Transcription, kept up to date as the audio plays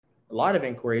a lot of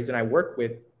inquiries, and I work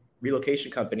with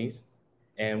relocation companies,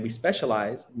 and we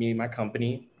specialize, me and my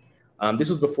company. This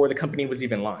was before the company was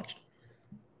even launched.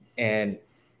 And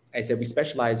I said, we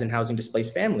specialize in housing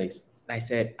displaced families. And I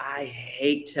said, I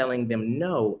hate telling them,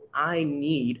 no, I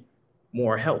need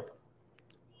more help.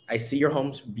 I see your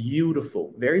home's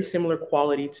beautiful, very similar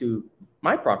quality to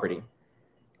my property.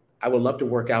 I would love to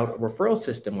work out a referral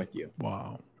system with you.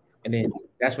 Wow. And then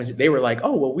that's when they were like,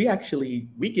 oh, well, we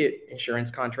get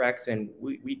insurance contracts, and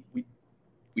we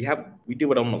deal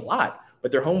with them a lot,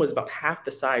 but their home was about half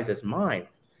the size as mine.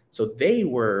 So they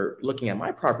were looking at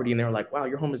my property and they were like, wow,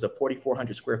 your home is a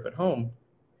 4,400 square foot home.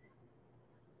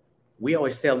 We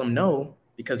always tell them no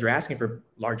because they're asking for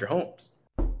larger homes.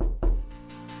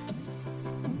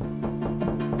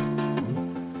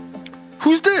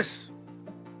 Who's this?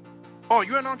 Oh,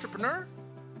 you're an entrepreneur?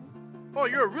 Oh,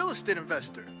 you're a real estate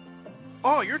investor.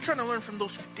 Oh, you're trying to learn from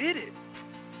those who did it.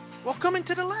 Well, come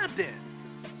into the lab then.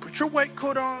 Put your white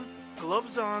coat on,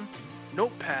 gloves on,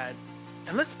 notepad,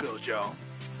 and let's build, y'all.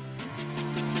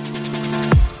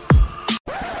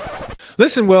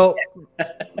 Listen, Will,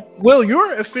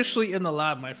 you're officially in the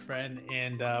lab, my friend,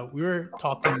 and we were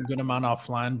talking a good amount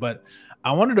offline, but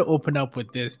I wanted to open up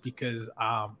with this because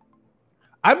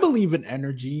I believe in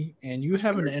energy, and you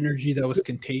have an energy that was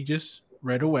contagious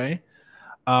right away.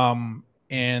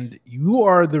 And you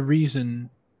are the reason,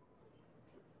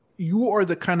 you are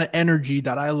the kind of energy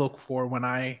that I look for when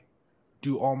I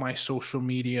do all my social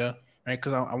media, right?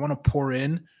 Because I want to pour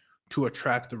in to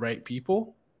attract the right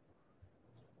people.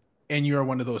 And you're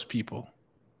one of those people,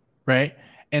 right?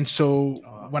 And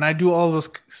so when I do all those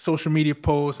social media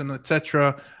posts and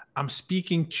etc., I'm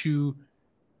speaking to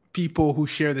people who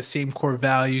share the same core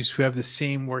values, who have the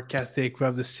same work ethic, who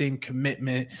have the same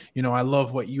commitment. You know, I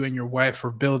love what you and your wife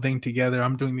are building together.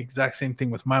 I'm doing the exact same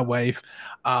thing with my wife.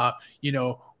 You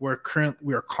know, we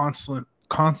are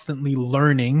constantly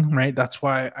learning, right? That's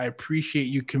why I appreciate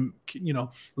you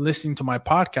listening to my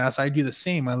podcast. I do the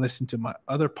same. I listen to my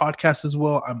other podcasts as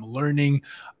well. I'm learning.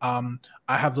 I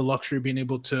have the luxury of being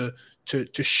able to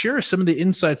share some of the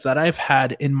insights that I've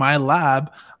had in my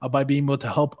lab by being able to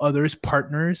help others,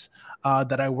 partners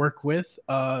that I work with,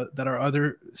 that are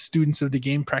other students of the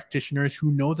game, practitioners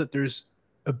who know that there's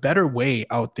a better way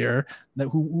out there, that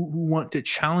who want to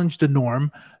challenge the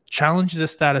norm, challenge the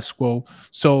status quo.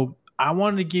 So I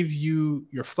wanted to give you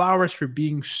your flowers for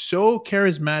being so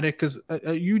charismatic, because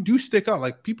you do stick out.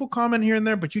 Like, people comment here and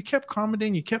there, but you kept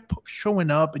commenting, you kept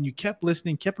showing up, and you kept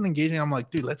listening, kept engaging. I'm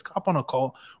like, dude, let's hop on a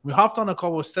call. We hopped on a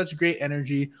call with such great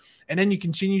energy, and then you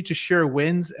continue to share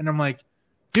wins, and I'm like,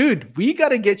 dude, we got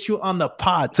to get you on the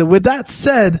pod. So with that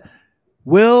said,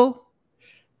 Will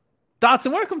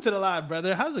Dotson, welcome to the lab,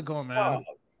 brother. How's it going, man? Oh,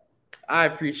 I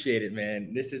appreciate it,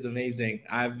 man. This is amazing.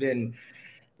 I've been,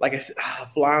 like I said,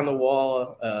 fly on the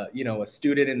wall, a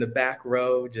student in the back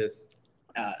row, just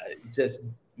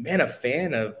man, a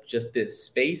fan of just this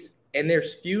space. And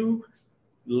there's few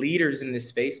leaders in this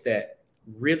space that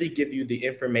really give you the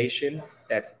information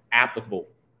that's applicable.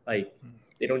 Like,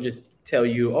 they don't just tell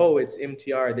you, oh, it's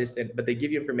MTR, this, that, but they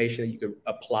give you information that you could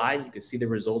apply, you can see the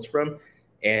results from,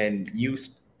 and you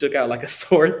stuck out like a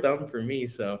sore thumb for me.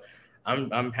 So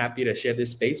I'm happy to share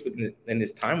this space in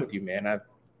this time with you, man.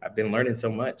 I've been learning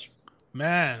so much.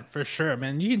 Man, for sure,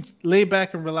 man. You can lay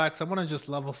back and relax. I want to just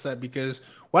level set, because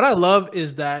what I love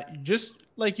is that, just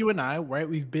like you and I, right?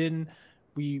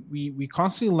 We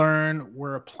constantly learn.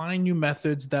 We're applying new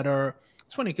methods that are.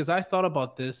 It's funny because I thought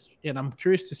about this, and I'm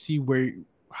curious to see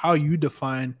how you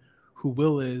define who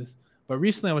Will is. But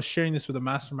recently, I was sharing this with a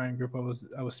mastermind group I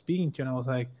was speaking to, and I was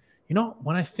like,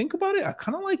 when I think about it, I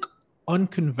kind of like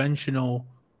unconventional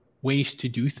ways to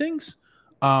do things.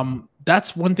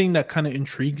 That's one thing that kind of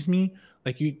intrigues me.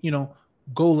 Like, you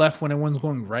go left when everyone's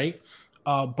going right.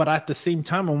 But at the same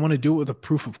time, I want to do it with a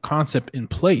proof of concept in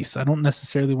place. I don't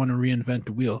necessarily want to reinvent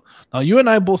the wheel. Now, you and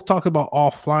I both talk about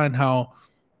offline how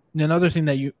another thing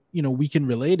that we can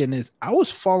relate in is I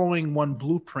was following one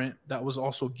blueprint that was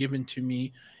also given to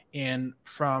me. And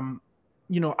from,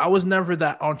 I was never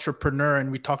that entrepreneur.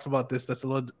 And we talked about this. That's a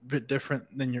little bit different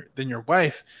than your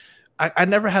wife. I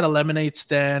never had a lemonade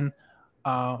stand.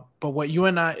 But what you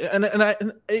and I,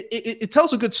 it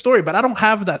tells a good story, but I don't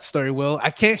have that story, Will.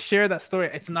 I can't share that story.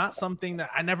 It's not something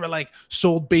that I never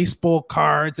sold baseball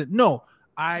cards. No,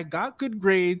 I got good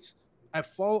grades. I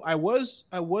was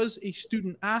a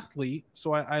student athlete.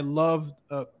 So I loved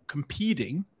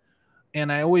competing,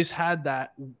 and I always had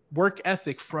that work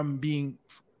ethic from being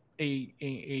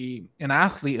an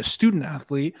athlete, a student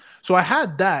athlete. So I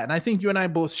had that. And I think you and I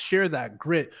both share that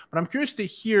grit, but I'm curious to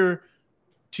hear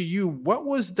to you, what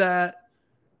was that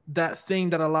that thing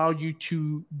that allowed you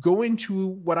to go into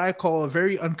what I call a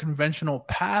very unconventional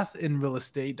path in real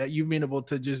estate that you've been able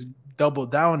to just double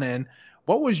down in?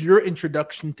 What was your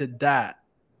introduction to that,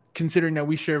 considering that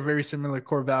we share very similar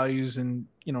core values and,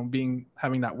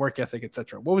 having that work ethic,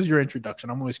 etc.? What was your introduction?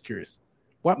 I'm always curious.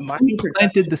 Who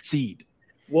planted the seed?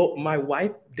 Well, my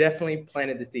wife definitely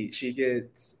planted the seed. She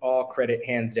gets all credit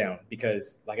hands down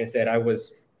because, like I said, I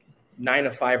was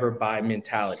 9-to-5er by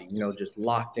mentality, just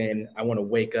locked in. I want to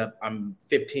wake up. I'm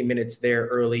 15 minutes there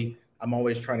early. I'm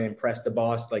always trying to impress the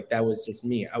boss. Like that was just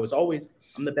me. I'm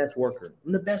the best worker.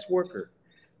 I'm the best worker.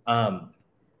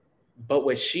 But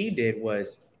what she did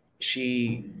was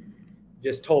she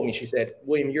just told me, she said,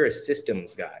 William, you're a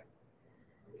systems guy.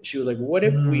 She was like, what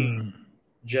if we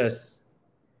just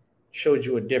showed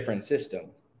you a different system?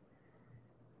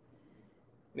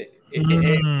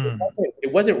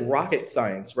 It wasn't rocket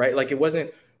science, right? Like it was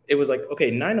like,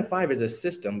 okay, 9-to-5 is a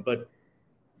system, but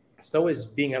so is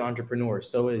being an entrepreneur.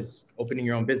 So is opening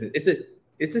your own business.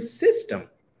 It's a system.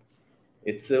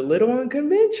 It's a little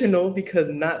unconventional because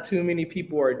not too many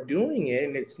people are doing it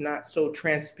and it's not so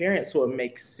transparent. So it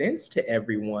makes sense to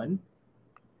everyone.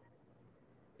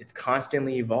 It's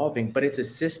constantly evolving, but it's a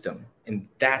system. And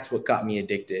that's what got me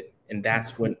addicted. And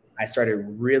that's when I started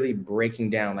really breaking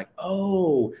down like,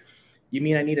 oh, you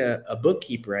mean I need a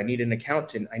bookkeeper? I need an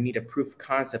accountant. I need a proof of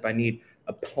concept. I need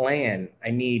a plan.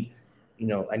 I need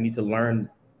to learn,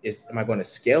 am I going to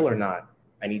scale or not?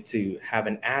 I need to have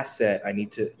an asset. I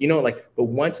need to, but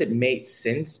once it made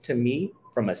sense to me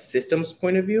from a systems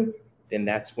point of view, then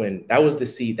that was the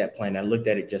seed that planted. I looked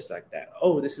at it just like that.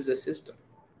 Oh, this is a system.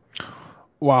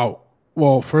 Wow.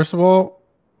 Well, first of all,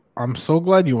 I'm so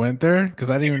glad you went there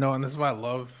because I didn't even know. And this is why I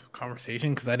love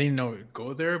conversation, because I didn't know it would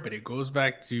go there, but it goes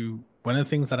back to one of the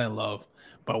things that I love.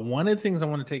 But one of the things I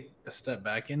want to take a step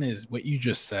back in is what you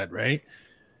just said, right?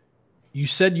 You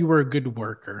said you were a good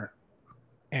worker.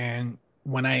 And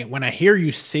when I hear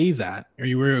you say that, or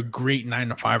you were a great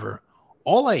 9-to-5er,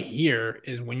 all I hear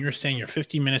is when you're saying you're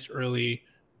 15 minutes early,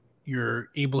 you're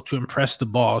able to impress the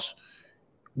boss.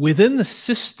 Within the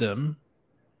system,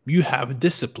 you have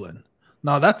discipline.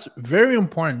 Now, that's very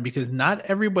important because not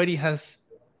everybody has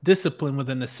discipline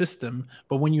within the system,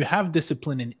 but when you have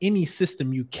discipline in any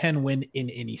system, you can win in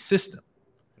any system.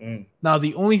 Now,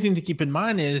 the only thing to keep in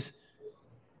mind is,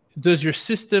 does your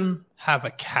system have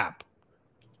a cap?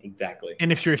 Exactly.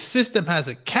 And if your system has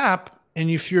a cap,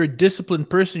 and if you're a disciplined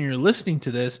person, you're listening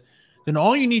to this, then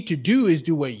all you need to do is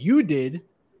do what you did,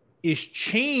 is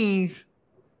change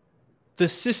the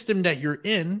system that you're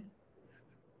in.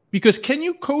 Because can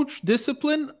you coach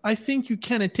discipline? I think you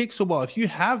can. It takes a while. If you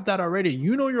have that already,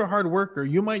 you're a hard worker,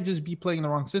 you might just be playing the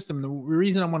wrong system. The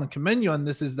reason I want to commend you on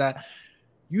this is that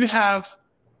you have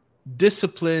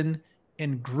discipline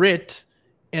and grit,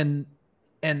 and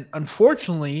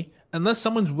unfortunately, unless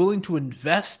someone's willing to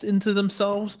invest into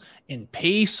themselves and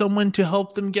pay someone to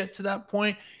help them get to that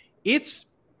point,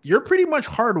 you're pretty much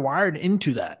hardwired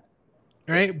into that,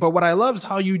 right? But what I love is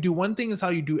how you do one thing is how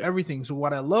you do everything. So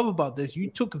what I love about this, you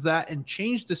took that and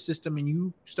changed the system, and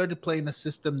you started playing a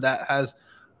system that has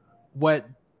what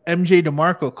MJ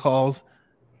DeMarco calls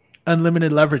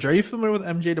unlimited leverage. Are you familiar with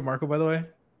MJ DeMarco, by the way?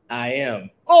 I am.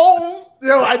 Oh,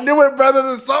 I knew it, brother.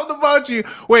 There's something about you.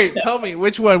 Wait, tell me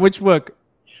which one, which book?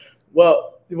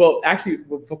 Well, actually,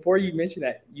 before you mention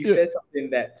that, you said something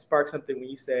that sparked something when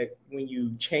you said when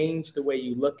you change the way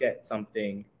you look at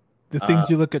something, the things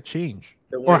you look at change,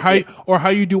 or how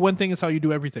you do one thing is how you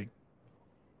do everything.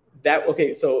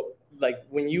 So like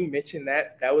when you mentioned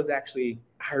that was actually,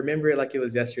 I remember it like it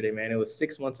was yesterday, man. It was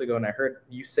 6 months ago, and I heard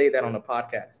you say that on a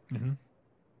podcast,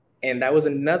 and that was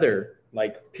another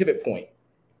like pivot point,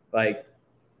 like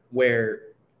where.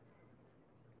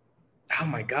 Oh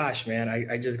my gosh, man.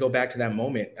 I just go back to that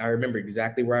moment. I remember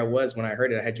exactly where I was when I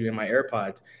heard it. I had you in my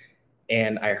AirPods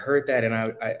and I heard that and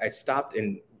I stopped,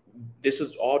 and this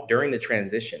was all during the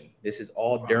transition. This is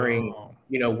all during,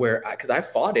 because I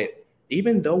fought it.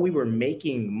 Even though we were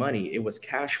making money, it was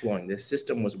cash flowing. The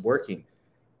system was working.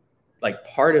 Like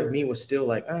part of me was still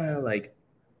like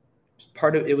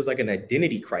part of it was like an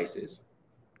identity crisis.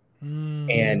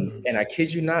 And I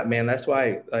kid you not, man, that's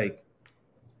why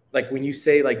like when you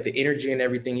say like the energy and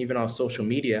everything, even on social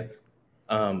media,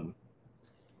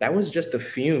 that was just the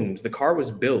fumes. The car was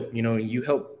built, you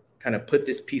helped kind of put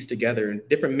this piece together, and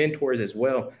different mentors as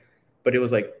well. But it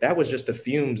was like, that was just the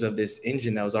fumes of this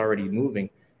engine that was already moving.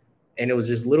 And it was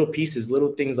just little pieces,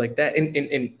 little things like that.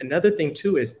 And another thing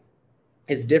too is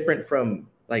it's different from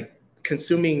like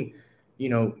consuming,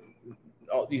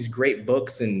 all these great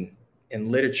books and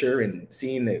literature and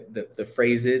seeing the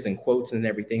phrases and quotes and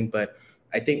everything. But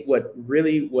I think what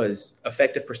really was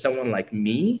effective for someone like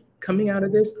me coming out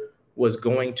of this was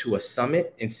going to a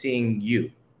summit and seeing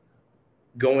you,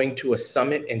 going to a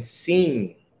summit and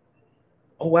seeing,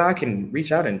 oh, wow, I can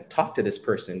reach out and talk to this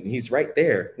person. He's right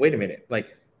there. Wait a minute.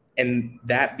 Like, and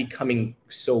that becoming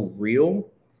so real,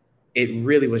 it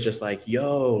really was just like,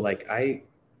 yo, like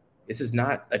this is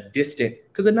not a distant,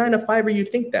 because a 9 to 5er, you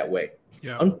think that way.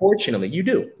 Yeah. Unfortunately, you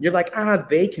do. You're like,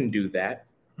 they can do that.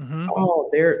 Mm-hmm. Oh,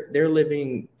 they're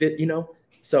living, you know?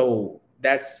 So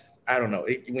that's, I don't know.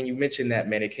 When you mentioned that,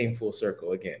 man, it came full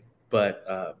circle again.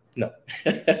 But no.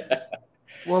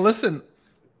 Well, listen,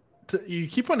 you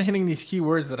keep on hitting these key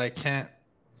words that I can't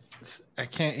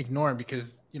ignore,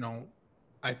 because, you know,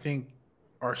 I think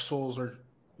our souls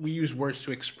we use words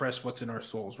to express what's in our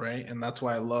souls, right? And that's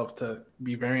why I love to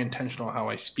be very intentional how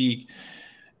I speak.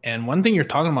 And one thing you're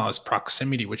talking about is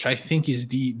proximity, which I think is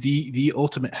the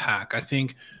ultimate hack. I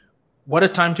think what a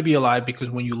time to be alive,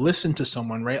 because when you listen to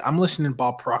someone, right? I'm listening to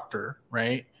Bob Proctor,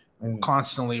 right?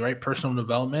 Constantly, right? Personal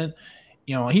development.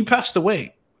 You know, he passed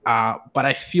away. But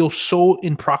I feel so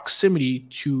in proximity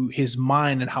to his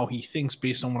mind and how he thinks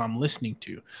based on what I'm listening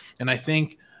to. And I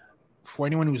think for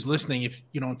anyone who's listening, if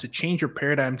you know, to change your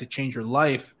paradigm, to change your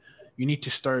life, you need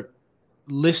to start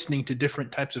listening to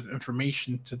different types of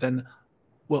information to then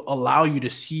will allow you to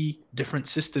see different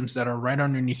systems that are right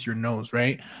underneath your nose,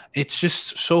 right? It's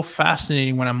just so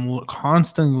fascinating when I'm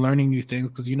constantly learning new things,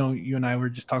 because, you know, you and I were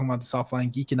just talking about this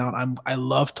offline, geeking out. I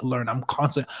love to learn. I'm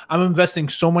investing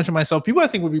so much in myself. People, I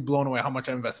think, would be blown away how much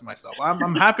I invest in myself.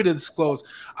 I'm happy to disclose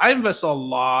I invest a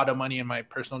lot of money in my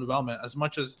personal development. As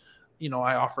much as, you know,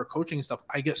 I offer coaching stuff,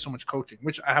 I get so much coaching,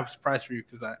 which I have a surprise for you,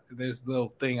 because there's a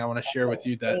little thing I want to share with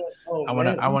you that I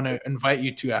want to invite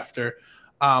you to after.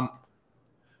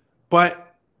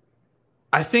 But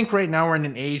I think right now we're in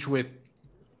an age with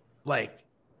like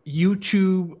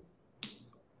YouTube,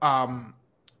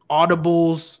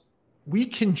 audibles. We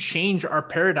can change our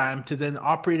paradigm to then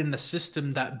operate in a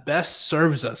system that best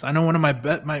serves us. I know one of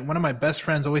my best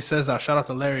friends always says that. Shout out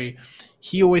to Larry.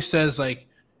 He always says, like,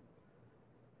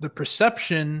 the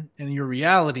perception and your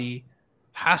reality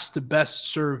has to best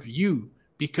serve you.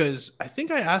 Because I think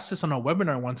I asked this on a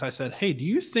webinar once. I said, hey, do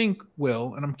you think,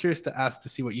 Will, and I'm curious to ask to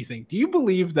see what you think. Do you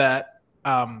believe that,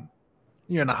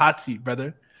 you're in a hot seat,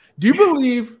 brother. Do you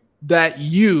believe that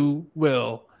you,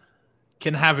 Will,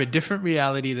 can have a different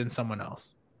reality than someone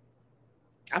else?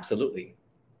 Absolutely.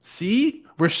 See,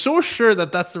 we're so sure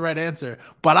that that's the right answer.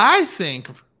 But I think,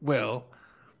 Will,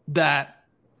 that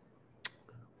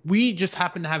we just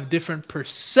happen to have different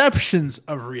perceptions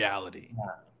of reality.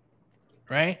 Yeah.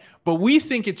 Right? But we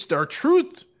think it's our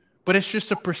truth, but it's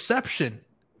just a perception.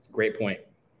 Great point.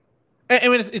 I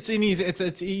mean, it's an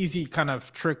easy kind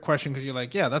of trick question, because you're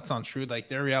like, yeah, that sounds true. Like,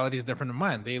 their reality is different than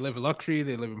mine. They live in luxury.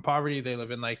 They live in poverty. They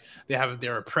live in, like,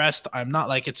 they're oppressed. I'm not.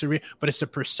 Like, but it's a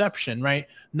perception, right?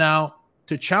 Now,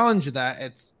 to challenge that,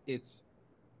 it's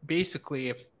basically,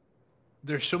 if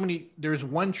there's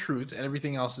one truth and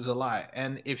everything else is a lie.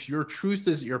 And if your truth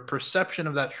is your perception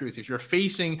of that truth, if you're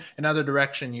facing another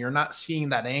direction, you're not seeing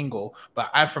that angle.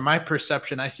 But from my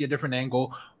perception, I see a different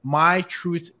angle. My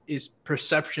truth is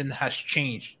perception has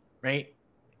changed, right?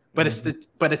 But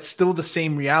it's still the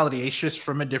same reality. It's just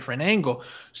from a different angle.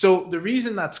 So the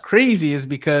reason that's crazy is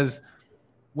because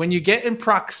when you get in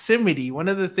proximity, one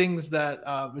of the things that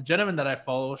a gentleman that I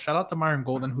follow, shout out to Myron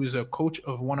Golden, who's a coach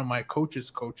of one of my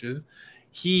coaches,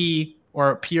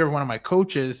 or a peer of one of my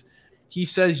coaches, he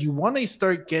says you want to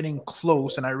start getting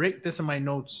close. And I wrote this in my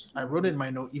notes. I wrote it in my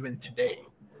note even today,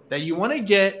 that you want to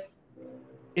get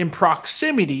in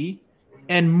proximity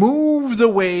and move the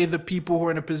way the people who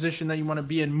are in a position that you want to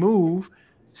be in move,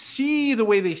 see the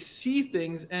way they see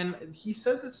things. And he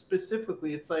says it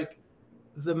specifically. It's like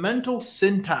the mental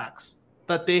syntax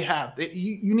that they have.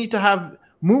 You need to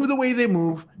move the way they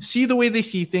move, see the way they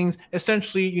see things.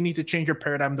 Essentially, you need to change your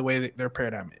paradigm the way that their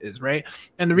paradigm is, right?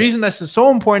 And the reason this is so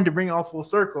important to bring it all full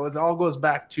circle is it all goes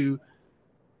back to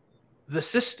the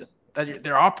system that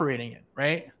they're operating in,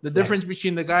 right? The difference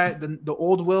between the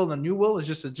old Will and the new Will is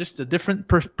just a different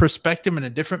perspective and a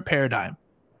different paradigm.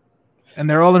 And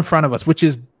they're all in front of us, which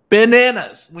is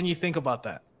bananas when you think about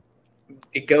that.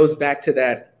 It goes back to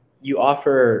that. You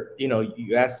offer,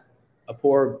 you ask a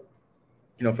poor,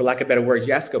 for lack of better words,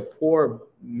 you ask a poor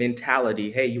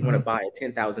mentality, hey, you want to buy a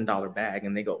 $10,000 bag?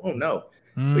 And they go, oh, no.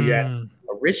 But you ask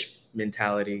a rich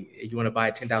mentality, you want to buy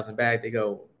a $10,000 bag? They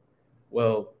go,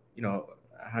 well,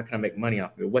 how can I make money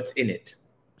off of it? What's in it?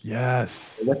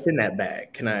 Yes. What's in that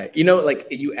bag? Can I,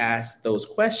 you ask those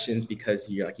questions because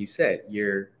you're, like you said,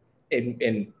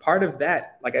 and part of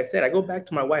that, like I said, I go back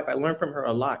to my wife. I learned from her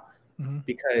a lot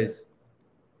because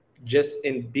just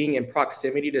in being in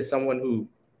proximity to someone who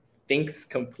thinks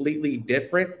completely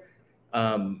different,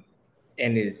 and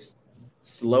is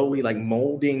slowly like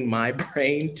molding my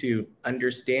brain to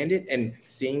understand it and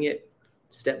seeing it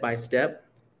step by step,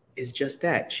 is just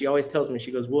that. She always tells me,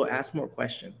 she goes, "We'll ask more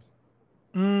questions."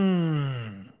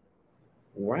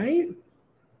 Right?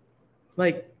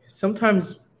 Like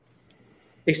sometimes,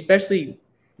 especially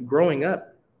growing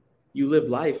up, you live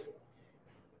life.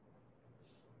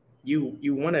 You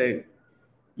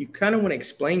kind of want to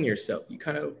explain yourself. You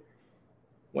kind of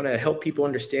want to help people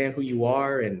understand who you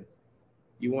are, and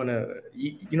you want to,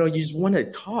 you just want to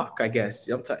talk, I guess.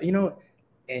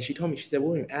 And she told me, she said,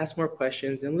 "William, ask more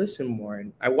questions and listen more."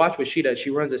 And I watch what she does. She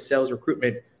runs a sales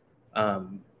recruitment,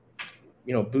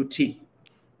 boutique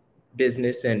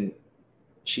business, and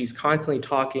she's constantly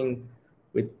talking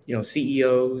with,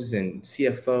 CEOs and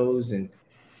CFOs. And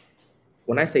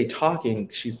when I say talking,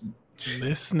 she's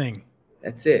listening.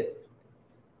 That's it.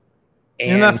 And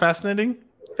isn't that fascinating?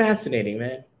 Fascinating,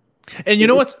 man. And you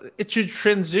know what? It should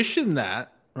transition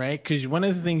that, right? Because one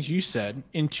of the things you said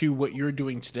into what you're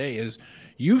doing today is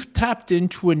you've tapped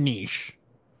into a niche,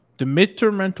 the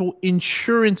midterm rental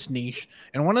insurance niche.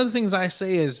 And one of the things I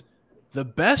say is the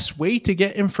best way to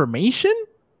get information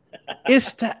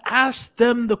is to ask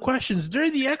them the questions.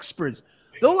 They're the experts.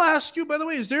 They'll ask you, by the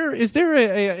way, is there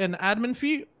an admin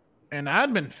fee? An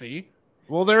admin fee?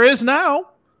 Well, there is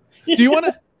now. Do you want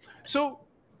to? So,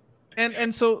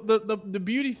 and so the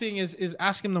beauty thing is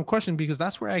asking them questions, because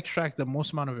that's where I extract the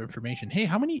most amount of information. Hey,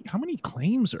 how many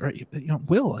claims are,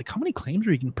 Will, like how many claims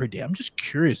are you getting per day? I'm just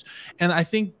curious. And I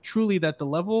think truly that the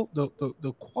level,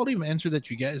 the quality of answer that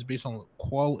you get is based on the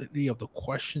quality of the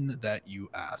question that you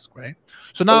ask, right?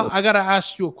 So now I got to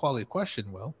ask you a quality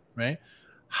question, Will, right?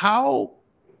 How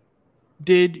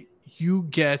did you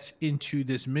get into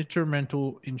this midterm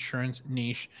rental insurance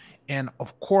niche? And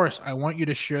of course, I want you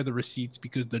to share the receipts,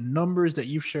 because the numbers that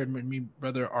you've shared with me,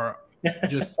 brother, are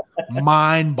just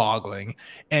mind-boggling.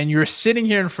 And you're sitting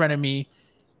here in front of me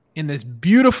in this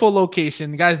beautiful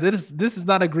location, guys. This is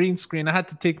not a green screen. I had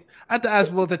to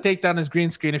ask Will to take down his green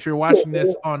screen. If you're watching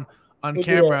this on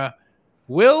camera,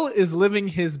 Will is living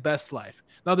his best life.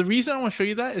 Now, the reason I want to show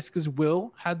you that is because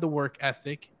Will had the work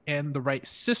ethic and the right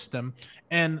system,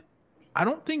 and I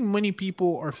don't think many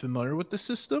people are familiar with the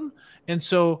system. And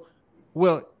so,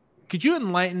 Will, could you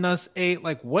enlighten us, A,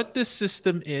 like what this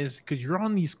system is, because you're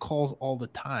on these calls all the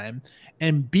time,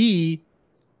 and B,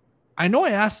 I know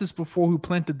I asked this before, who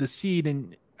planted the seed,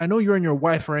 and I know you and your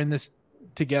wife are in this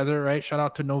together, right? Shout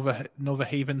out to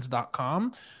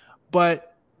novahavens.com.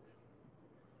 But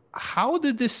how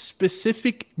did this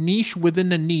specific niche within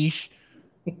the niche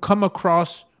come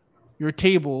across your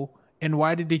table, and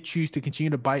why did they choose to continue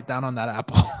to bite down on that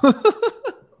apple?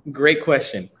 Great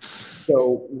question.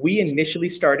 So we initially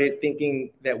started thinking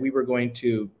that we were going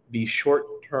to be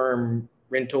short-term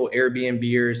rental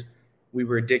Airbnbers. We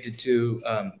were addicted to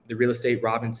the real estate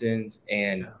Robinsons,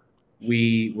 and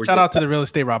we were shout out to the real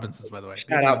estate Robinsons, by the way.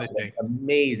 Shout out to them.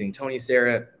 Amazing. Tony,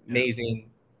 Sarah, amazing.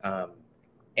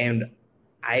 And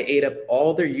I ate up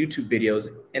all their YouTube videos,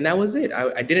 and that was it.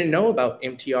 I didn't know about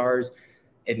MTRs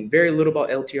and very little about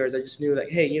LTRs. I just knew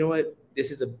that, hey, you know what?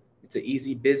 It's an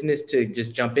easy business to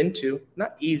just jump into.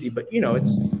 Not easy, but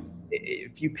it's,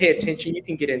 if you pay attention, you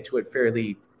can get into it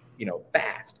fairly,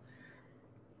 fast.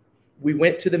 We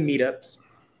went to the meetups.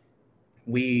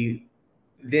 We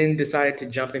then decided to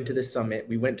jump into the summit.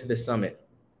 We went to the summit.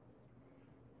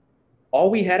 All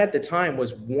we had at the time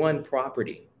was one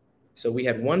property. So we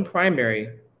had one primary,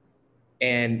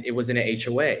 and it was in an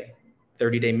HOA,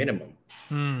 30-day minimum.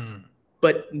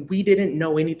 But we didn't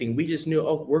know anything. We just knew,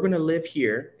 we're going to live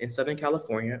here in Southern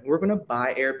California. We're going to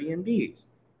buy Airbnbs.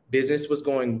 Business was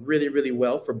going really, really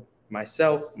well for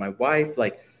myself, my wife.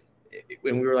 Like,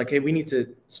 when we were like, hey, we need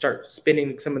to start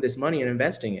spending some of this money and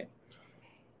investing it.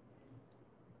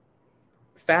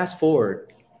 Fast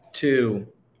forward to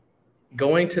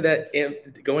going to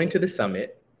the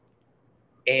summit.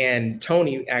 And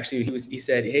Tony, actually, he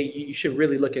said, hey, you should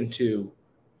really look into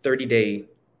 30-day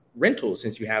rentals.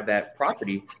 Since you have that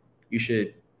property, you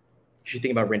should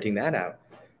think about renting that out.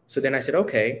 So then I said,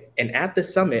 okay. And at the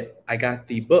summit, I got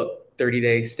the book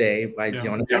 30-Day Stay by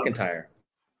Ziona McIntyre.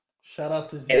 Shout out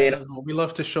to Ziona. We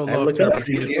love to show love to our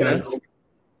guys.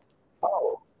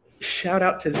 Shout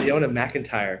out to Ziona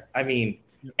McIntyre. I mean,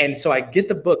 and so I get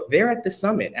the book there at the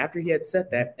summit after he had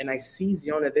said that, and I see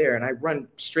Ziona there, and I run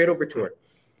straight over to her.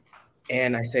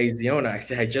 And I say,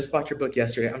 Ziona, I just bought your book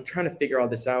yesterday. I'm trying to figure all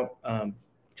this out.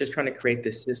 Just trying to create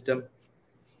this system.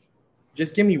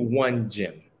 Just give me one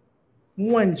gym.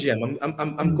 One gym.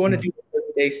 I'm going to do a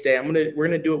 30-day stay. We're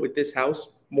gonna do it with this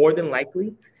house, more than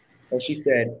likely. And she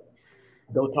said,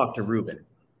 go talk to Ruben.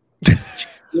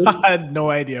 I had no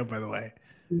idea, by the way.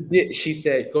 She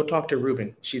said, go talk to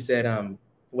Ruben. She said,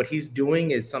 what he's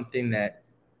doing is something that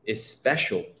is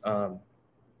special.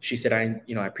 She said, I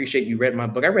appreciate you read my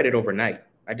book. I read it overnight.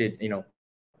 I did,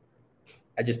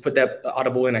 I just put that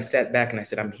Audible in. I sat back and I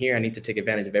said, I'm here. I need to take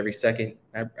advantage of every second.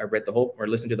 I read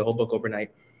listened to the whole book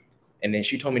overnight. And then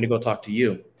she told me to go talk to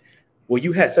you. Well,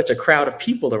 you had such a crowd of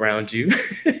people around you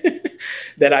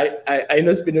that I ended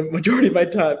up spending the majority of my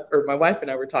time, or my wife and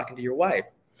I were talking to your wife.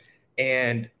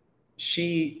 And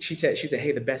she said,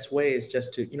 hey, the best way is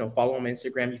just to, follow on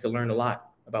Instagram. You can learn a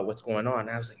lot about what's going on. And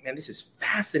I was like, man, this is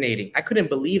fascinating. I couldn't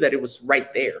believe that it was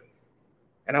right there.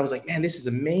 And I was like, man, this is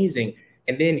amazing.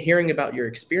 And then hearing about your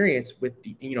experience with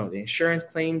the insurance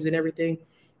claims and everything,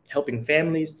 helping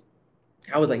families,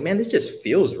 I was like, man, this just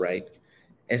feels right.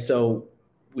 And so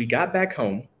we got back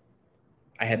home.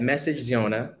 I had messaged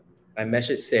Ziona, I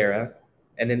messaged Sarah,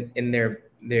 and then in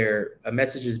their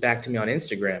messages back to me on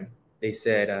Instagram, they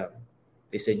said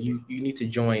you need to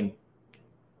join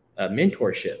a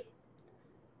mentorship.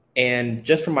 And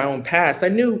just from my own past, I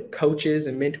knew coaches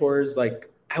and mentors.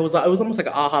 Like it was almost like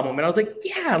an aha moment. I was like,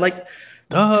 yeah, like,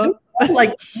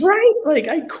 like right, like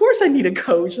of course I need a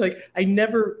coach. Like I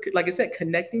never, like I said,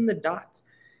 connecting the dots.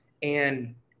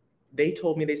 And they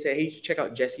told me, they said, hey, you should check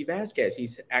out Jesse Vasquez.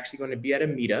 He's actually going to be at a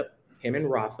meetup, him and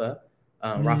Rafa.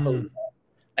 Rafa.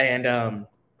 And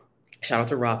shout out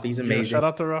to Rafa. He's amazing. Yeah, shout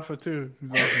out to Rafa too.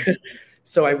 Awesome.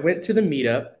 So I went to the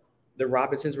meetup. The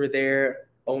Robinsons were there.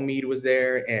 Omid was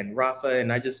there, and Rafa,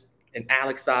 and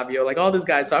Alex Savio, like all these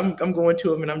guys. So I'm going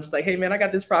to him, and I'm just like, hey man, I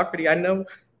got this property. I know,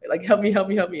 like help me.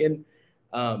 And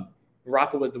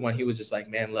Rafa was the one. He was just like,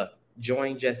 man, look,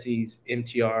 join Jesse's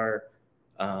MTR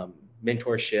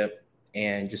mentorship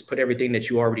and just put everything that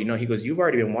you already know. He goes, you've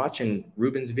already been watching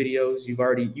Ruben's videos.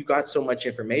 You got so much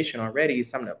information already.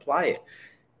 It's time to apply it.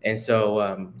 And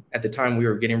so at the time we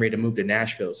were getting ready to move to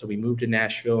Nashville. So we moved to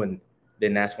Nashville, and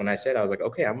then that's when I said, I was like,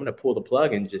 okay, I'm going to pull the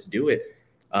plug and just do it.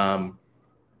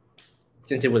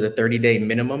 Since it was a 30-day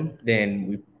minimum,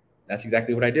 then that's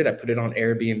exactly what I did. I put it on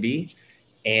Airbnb,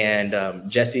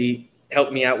 and Jesse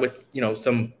helped me out with,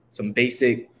 some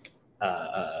basic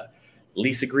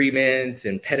lease agreements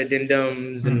and pet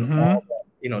addendums and all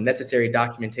the, necessary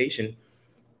documentation.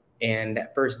 And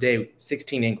that first day,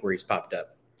 16 inquiries popped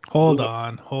up. Hold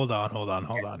on.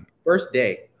 First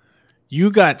day. You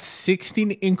got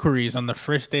 16 inquiries on the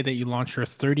first day that you launched your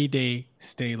 30-day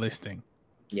stay listing.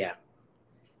 Yeah.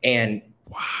 And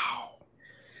wow.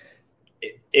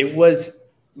 It was,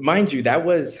 mind you,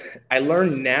 I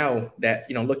learned now that,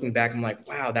 looking back, I'm like,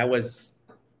 wow, that was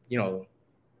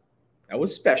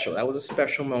special. That was a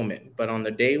special moment. But on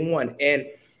the day one, and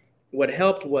what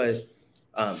helped was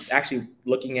actually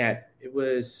looking at, it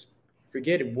was,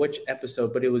 forget which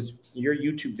episode, but it was your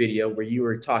YouTube video where you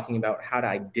were talking about how to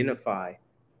identify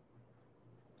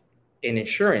an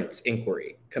insurance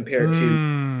inquiry compared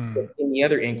to any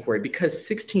other inquiry. Because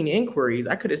 16 inquiries,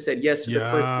 I could have said yes to the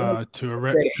first one.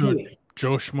 To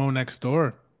Joe Schmo next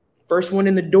door. First one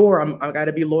in the door, I got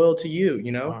to be loyal to you,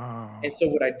 Wow. And so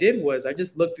what I did was I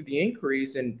just looked through the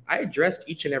inquiries and I addressed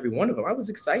each and every one of them. I was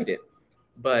excited,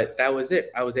 but that was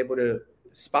it. I was able to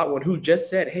spot one who just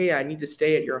said, hey, I need to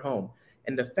stay at your home.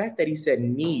 And the fact that he said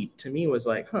need to me was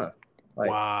like,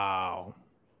 wow.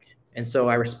 And so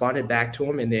I responded back to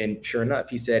him. And then sure enough,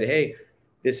 he said, hey,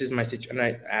 this is my situation. And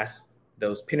I asked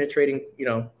those penetrating,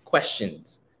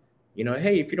 questions,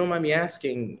 hey, if you don't mind me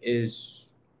asking, is,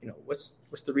 what's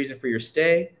the reason for your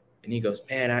stay? And he goes,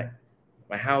 man,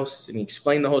 my house, and he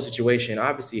explained the whole situation.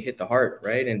 Obviously it hit the heart.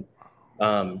 Right. And,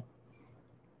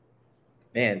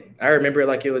 man, I remember it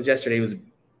like it was yesterday.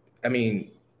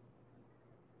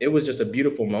 It was just a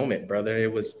beautiful moment,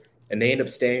 brother. And they ended up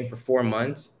staying for 4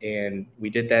 months, and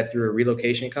we did that through a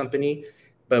relocation company,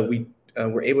 but we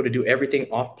were able to do everything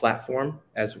off platform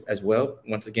as well.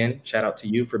 Once again, shout out to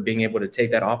you for being able to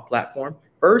take that off platform.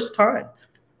 First time.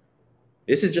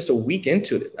 This is just a week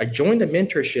into it. I joined the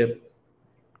mentorship.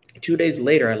 2 days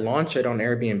later, I launched it on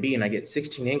Airbnb, and I get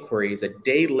 16 inquiries. A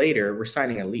day later, we're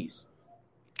signing a lease.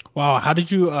 Wow. How did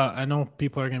you, I know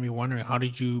people are going to be wondering, how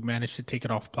did you manage to take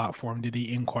it off platform? Did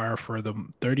he inquire for the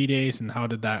 30 days and how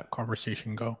did that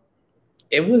conversation go?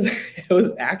 It was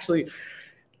actually,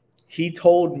 he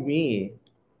told me,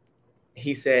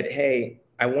 he said, hey,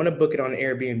 I want to book it on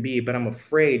Airbnb, but I'm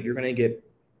afraid you're going to get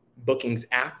bookings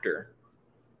after.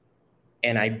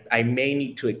 And I may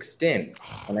need to extend.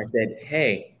 And I said,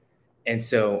 hey. And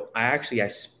so I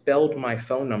spelled my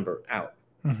phone number out.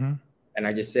 And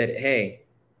I just said, hey.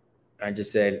 I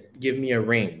just said, give me a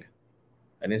ring.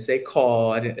 I didn't say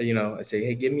call. I didn't, I say,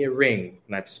 hey, give me a ring.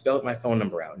 And I spelled my phone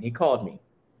number out and he called me.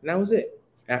 And that was it.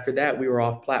 After that, we were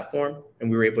off platform and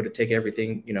we were able to take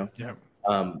everything, Yeah.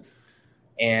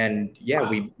 And yeah,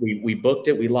 we booked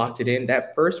it. We locked it in.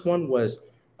 That first one was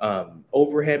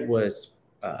overhead was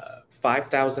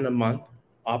 5,000 a month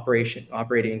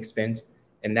operating expense.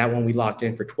 And that one we locked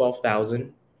in for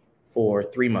 12,000 for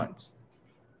 3 months.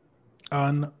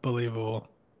 Unbelievable.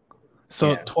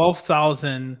 So Yeah.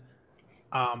 12,000,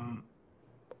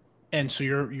 and so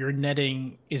you're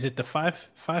netting, is it the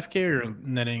 5K or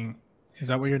netting, is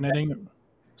that what you're netting?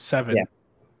 7. Yeah.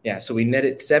 Yeah. So we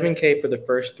netted 7K for the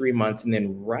first 3 months. And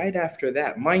then right after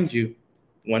that, mind you,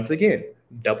 once again,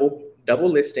 double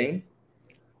listing.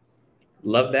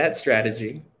 Love that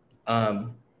strategy.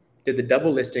 Did the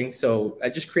double listing. So I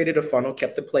just created a funnel,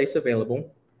 kept the place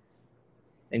available,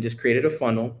 and just created a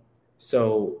funnel.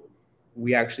 So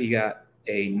we actually got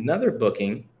another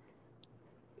booking.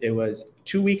 It was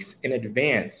 2 weeks in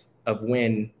advance of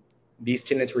when these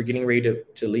tenants were getting ready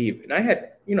to leave. And I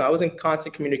had, I was in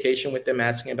constant communication with them,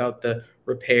 asking about the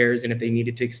repairs and if they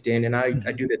needed to extend. And I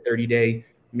do the 30-day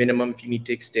minimum if you need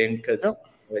to extend, because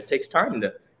it takes time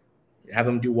to have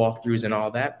them do walkthroughs and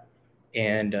all that.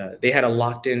 And they had a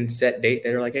locked in set date.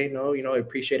 They were like, hey, no, I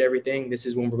appreciate everything. This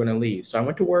is when we're going to leave. So I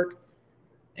went to work,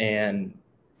 and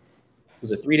it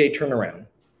was a 3-day turnaround,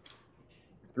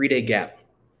 3-day gap,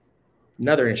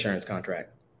 another insurance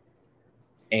contract.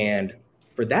 And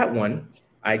for that one,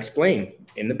 I explained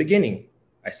in the beginning,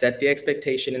 I set the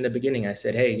expectation in the beginning. I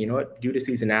said, hey, you know what? Due to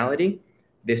seasonality,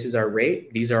 this is our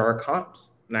rate. These are our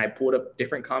comps. And I pulled up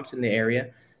different comps in the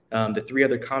area. The 3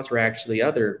 other comps were actually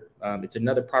it's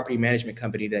another property management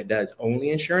company that does only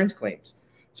insurance claims.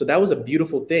 So that was a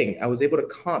beautiful thing. I was able to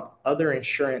comp other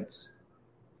insurance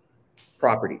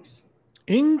properties.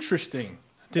 Interesting.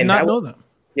 Did not know that.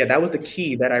 Yeah, that was the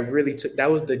key that I really took. That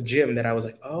was the gem that I was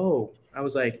like, oh,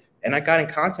 and I got in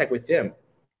contact with them.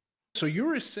 So you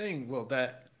were saying, well,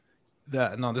 that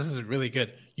no, this is really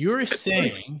good. You were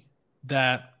saying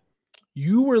that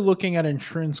you were looking at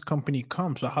insurance company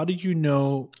comps. So how did you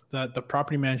know that the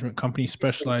property management company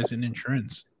specialized in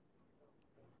insurance?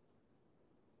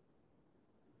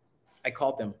 I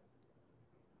called them.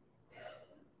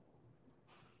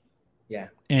 Yeah.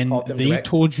 And they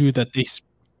told you that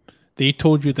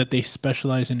they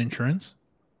specialize in insurance?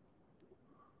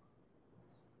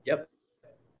 Yep.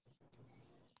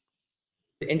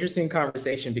 Interesting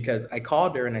conversation, because I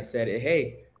called her and I said,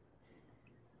 hey,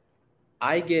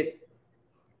 I get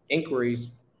inquiries,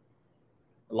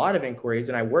 a lot of inquiries,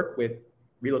 and I work with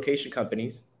relocation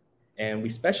companies, and we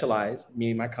specialize, me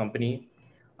and my company.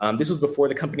 This was before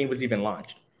the company was even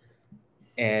launched.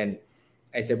 And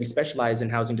I said, we specialize in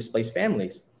housing displaced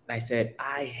families. And I said,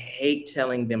 I hate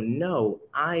telling them, no,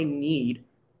 I need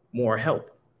more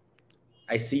help.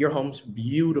 I see your home's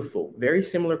beautiful, very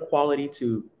similar quality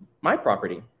to my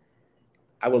property.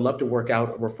 I would love to work out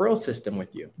a referral system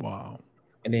with you. Wow.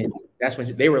 And then that's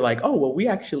when they were like, oh, well, we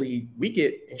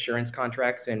get insurance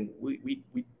contracts, and we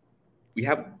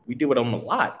deal with them a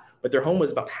lot, but their home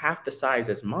was about half the size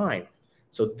as mine.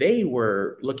 So they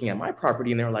were looking at my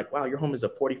property and they were like, wow, your home is a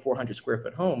 4,400 square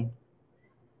foot home.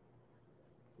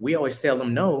 We always tell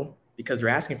them no, because they're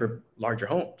asking for larger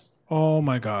homes. Oh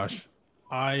my gosh.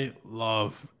 I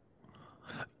love,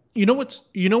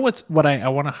 what I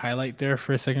want to highlight there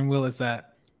for a second, Will, is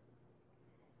that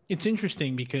it's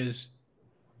interesting because,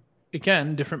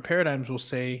 again, different paradigms will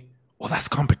say, well, that's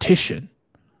competition.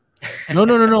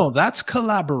 No. That's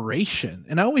collaboration.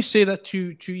 And I always say that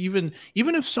to even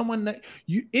if someone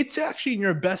it's actually in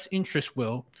your best interest,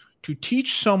 Will, to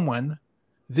teach someone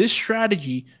this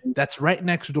strategy that's right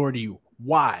next door to you.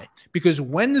 Why? Because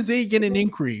when they get an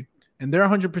inquiry and they're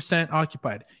 100%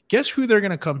 occupied, guess who they're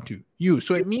going to come to? You.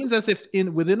 So it means as if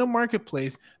within a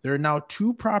marketplace, there are now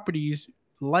 2 properties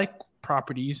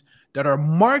that are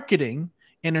marketing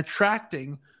and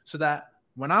attracting, so that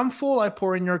when I'm full, I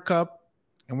pour in your cup.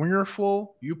 And when you're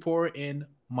full, you pour in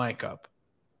my cup.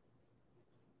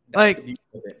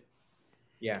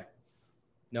 Yeah.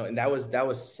 No, and that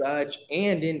was such,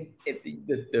 and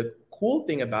the cool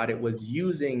thing about it was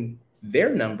using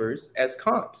their numbers as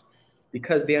comps,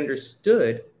 because they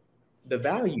understood the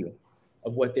value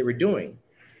of what they were doing.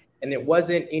 And it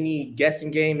wasn't any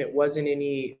guessing game. It wasn't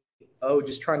any,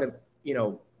 just trying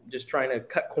to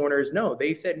cut corners. No,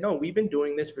 they said, no, we've been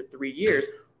doing this for 3 years.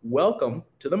 Welcome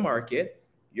to the market.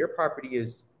 Your property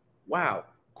is, wow,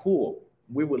 cool.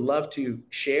 We would love to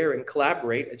share and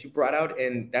collaborate, as you brought out.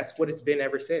 And that's what it's been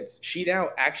ever since. She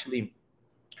now actually,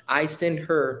 I send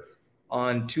her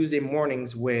on Tuesday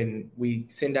mornings when we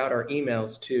send out our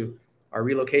emails to our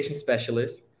relocation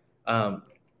specialist.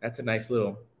 That's a nice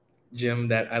little gem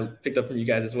that I picked up from you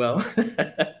guys as well.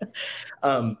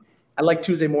 I like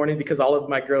Tuesday morning because all of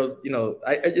my girls,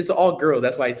 it's all girls.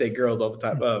 That's why I say girls all the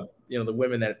time. The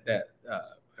women that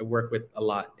I work with a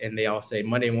lot, and they all say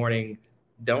Monday morning,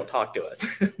 don't talk to us,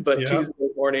 but Tuesday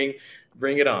morning,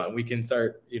 bring it on. We can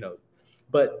start,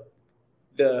 But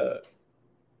the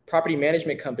property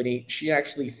management company, she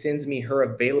actually sends me her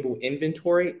available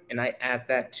inventory, and I add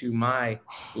that to my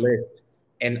list,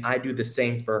 and I do the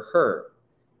same for her,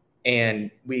 and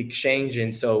we exchange.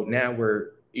 And so now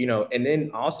we're, and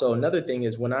then also another thing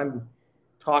is when I'm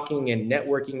talking and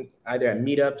networking either at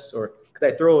meetups or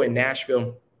because I throw in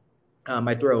Nashville,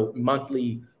 I throw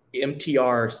monthly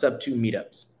MTR sub 2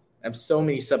 meetups. I have so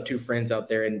many sub 2 friends out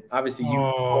there, and obviously you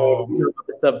know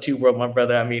the sub 2 world, my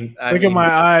brother. Look at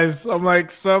my eyes. I'm like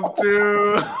sub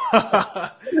 2.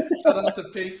 Shout out to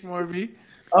Pace Morby.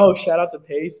 Oh, shout out to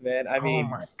Pace, man. Oh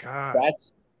my gosh,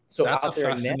 that's out there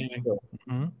in Nashville.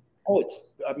 Mm-hmm. Oh,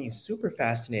 it's super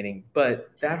fascinating. But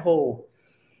that whole,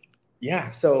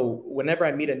 so whenever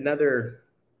I mean another,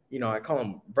 I call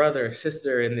them brother or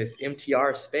sister in this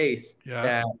MTR space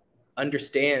that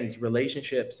understands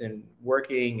relationships and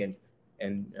working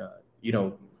and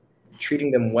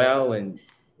treating them well and,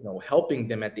 helping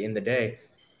them at the end of the day,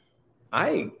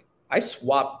 I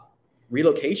swap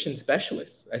relocation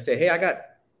specialists. I say, hey, I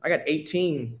got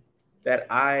 18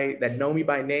 that know me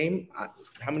by name.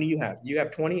 How many you have? You have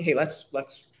 20? Hey, let's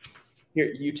here,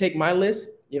 you take my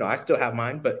list. I still have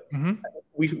mine, but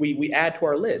we add to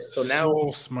our list. So now,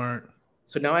 so smart.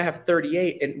 So now I have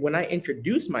 38. And when I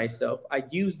introduce myself, I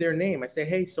use their name. I say,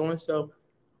 hey, so-and-so,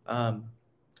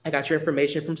 I got your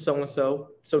information from so-and-so.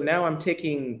 So now I'm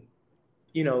taking,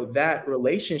 that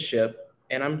relationship,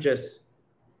 and I'm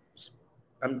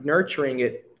nurturing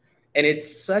it. And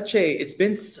it's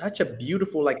been such a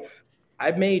beautiful,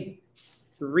 I've made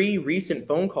 3 recent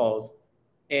phone calls,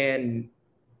 and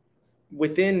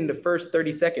within the first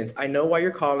 30 seconds, I know why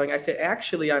you're calling. I said,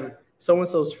 actually, I'm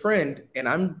so-and-so's friend, and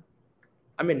I'm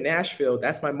in Nashville.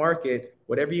 That's my market.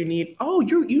 Whatever you need. Oh,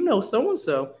 you know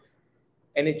so-and-so.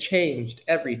 And it changed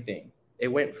everything.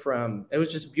 It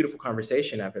was just a beautiful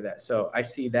conversation after that. So I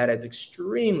see that as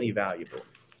extremely valuable.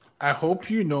 I hope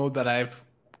you know that I've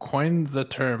coined the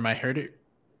term.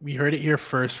 We heard it here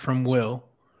first from Will.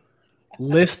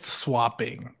 List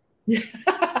swapping.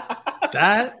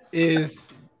 That is,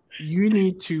 you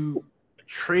need to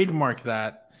trademark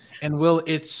that. And Will,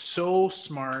 it's so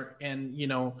smart. And,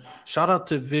 shout out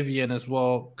to Vivian as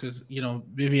well, because,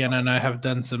 Vivian and I have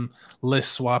done some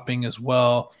list swapping as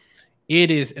well.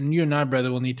 It is, and you and I, brother,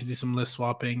 will need to do some list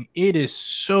swapping. It is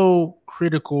so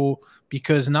critical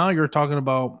because now you're talking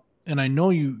about, and I know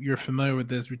you're familiar with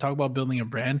this, we talk about building a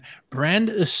brand. Brand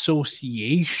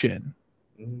association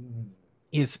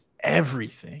is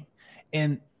everything.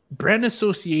 And brand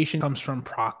association comes from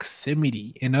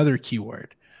proximity, another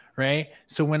keyword. Right.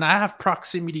 So when I have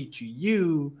proximity to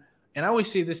you, and I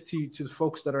always say this to the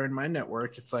folks that are in my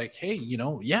network, it's like, hey,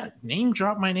 name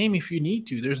drop my name if you need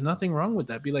to. There's nothing wrong with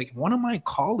that. Be like, one of my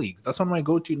colleagues, that's one of my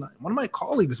go-to. One of my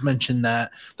colleagues mentioned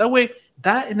that. That way,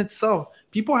 that in itself,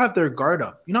 people have their guard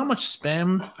up. You know how much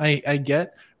spam I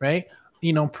get, right?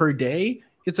 Per day.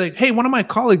 It's like, hey, one of my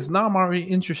colleagues, now I'm already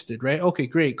interested, right? Okay,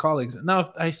 great, colleagues. Now, if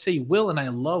I say Will and I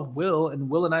love Will, and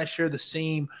Will and I share the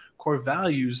same core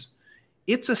values,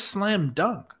 it's a slam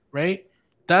dunk, right?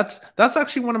 That's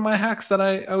actually one of my hacks that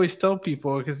I always tell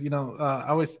people because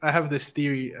I have this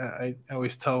theory. I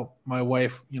always tell my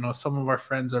wife, some of our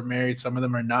friends are married, some of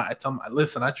them are not. I tell them,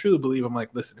 listen, I truly believe. I'm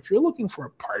like, listen, if you're looking for a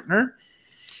partner,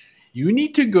 you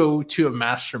need to go to a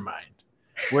mastermind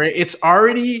where it's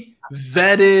already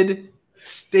vetted,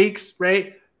 stakes,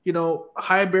 right?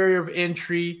 High barrier of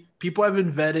entry. People have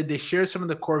been vetted. They share some of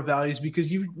the core values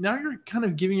because you're kind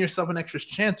of giving yourself an extra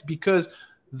chance because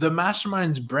the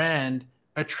mastermind's brand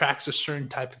attracts a certain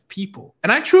type of people.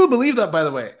 And I truly believe that, by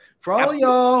the way. For all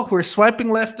y'all who are swiping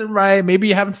left and right, maybe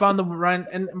you haven't found the right.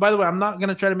 And by the way, I'm not going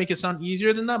to try to make it sound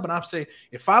easier than that, but I'm saying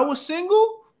if I was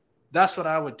single, that's what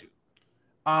I would do.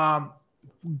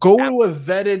 Go to a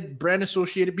vetted brand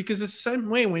associated because it's the same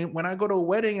way when I go to a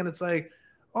wedding and it's like,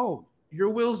 oh, you're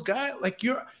Will's guy.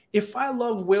 If I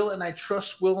love Will and I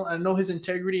trust Will, I know his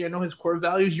integrity, I know his core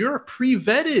values, you're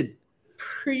pre-vetted.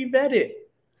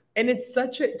 And it's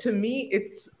to me,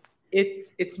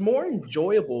 it's more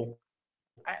enjoyable.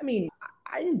 I mean,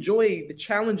 I enjoy the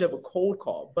challenge of a cold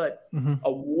call, but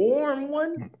a warm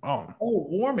one,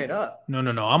 warm it up. No.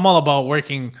 I'm all about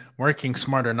working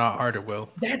smarter, not harder, Will.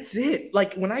 That's it.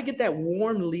 Like when I get that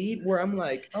warm lead where I'm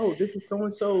like, oh, this is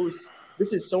so-and-so's,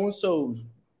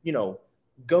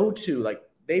 go-to. Like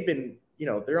they've been,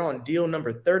 they're on deal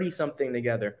number 30 something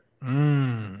together.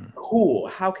 Mm. Cool.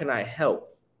 How can I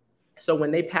help? So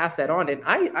when they pass that on, and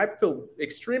I feel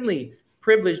extremely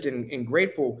privileged and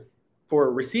grateful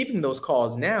for receiving those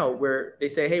calls now where they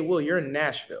say, hey, Will, you're in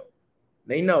Nashville.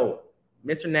 They know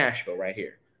Mr. Nashville right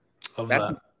here. Love That's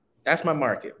that. That's my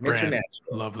market, Mr. Brand.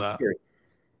 Nashville. Love that. Period.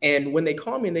 And when they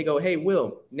call me and they go, hey,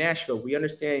 Will, Nashville, we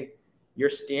understand your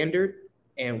standard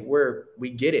and we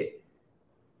get it.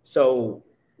 So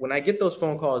when I get those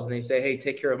phone calls and they say, hey,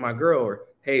 take care of my girl, or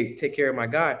hey, take care of my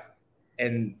guy,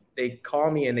 and they call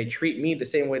me and they treat me the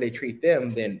same way they treat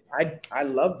them, then I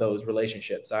love those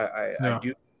relationships. I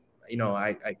do,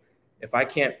 if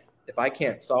I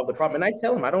can't solve the problem, and I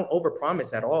tell them I don't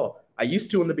overpromise at all. I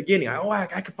used to in the beginning. I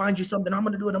can find you something. I'm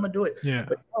gonna do it. Yeah.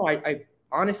 But no, I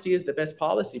honesty is the best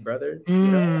policy, brother.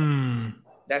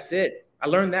 That's it. I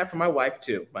learned that from my wife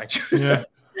too. Yeah.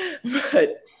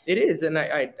 But it is, and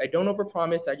I don't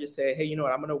overpromise. I just say, hey, you know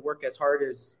what? I'm gonna work as hard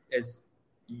as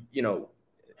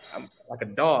I'm like a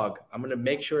dog. I'm gonna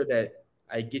make sure that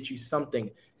I get you something.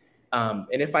 And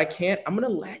if I can't, I'm gonna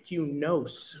let you know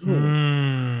soon.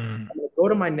 I'm gonna go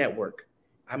to my network.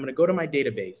 I'm gonna go to my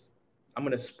database. I'm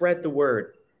gonna spread the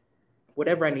word,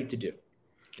 whatever I need to do.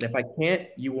 And if I can't,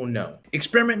 you will know.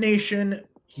 Experiment Nation,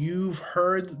 you've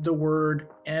heard the word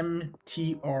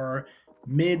MTR,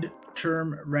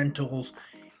 midterm rentals,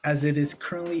 as it is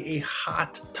currently a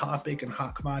hot topic and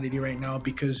hot commodity right now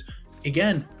because,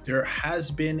 again, there has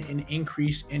been an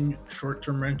increase in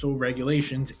short-term rental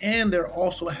regulations, and there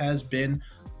also has been,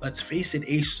 let's face it,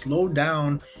 a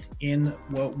slowdown in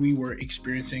what we were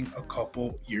experiencing a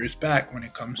couple years back when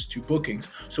it comes to bookings.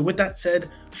 So with that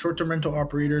said, short-term rental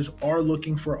operators are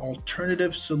looking for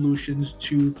alternative solutions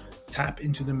to tap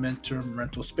into the midterm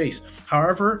rental space.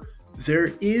 However,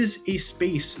 there is a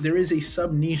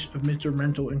sub niche of midterm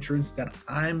rental insurance that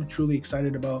I'm truly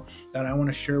excited about, that I want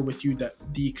to share with you, that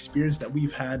the experience that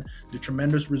we've had, the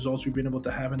tremendous results we've been able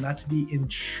to have, and that's the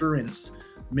insurance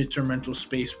midterm rental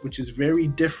space, which is very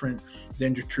different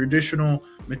than your traditional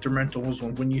midterm rentals.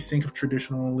 When you think of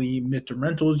traditionally midterm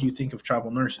rentals, you think of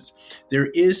travel nurses. There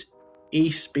is a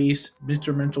space,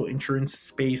 midterm rental insurance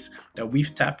space, that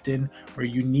we've tapped in, where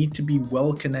you need to be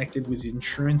well connected with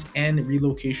insurance and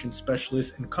relocation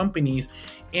specialists and companies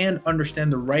and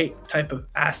understand the right type of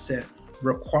asset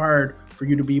required for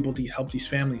you to be able to help these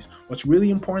families. What's really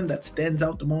important that stands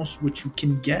out the most, which you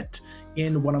can get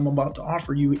in what I'm about to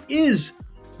offer you, is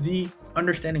the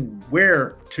understanding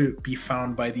where to be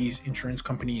found by these insurance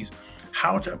companies,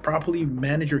 how to properly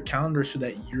manage your calendar so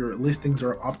that your listings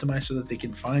are optimized so that they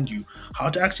can find you, how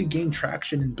to actually gain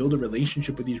traction and build a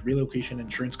relationship with these relocation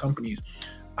insurance companies.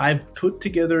 I've put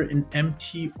together an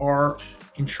MTR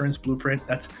insurance blueprint.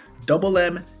 That's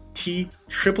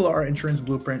MMTRRR insurance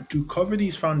blueprint to cover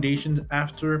these foundations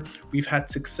after we've had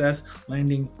success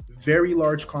landing very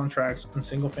large contracts on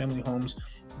single family homes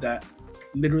that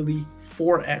literally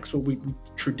 4x what we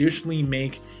traditionally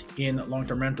make in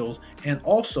long-term rentals, and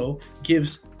also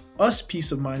gives us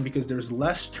peace of mind because there's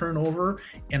less turnover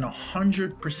and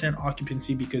 100%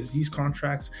 occupancy, because these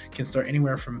contracts can start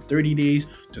anywhere from 30 days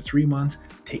to 3 months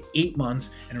to 8 months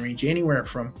and range anywhere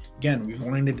from, again, we've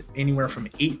landed anywhere from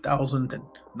 $8,000 to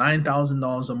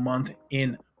 $9,000 a month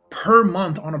per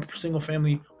month on a single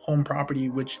family home property,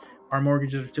 which our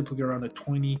mortgages are typically around the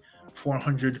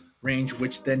 $2,400 range,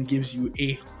 which then gives you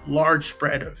a large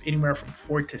spread of anywhere from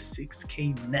 4 to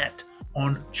 6K net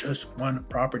on just one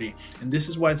property. And this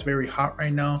is why it's very hot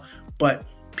right now. But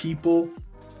people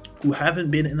who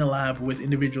haven't been in the lab with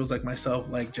individuals like myself,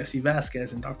 like Jesse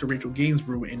Vasquez and Dr. Rachel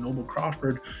Gainsborough and Noble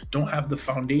Crawford, don't have the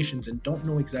foundations and don't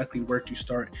know exactly where to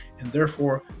start. And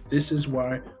therefore, this is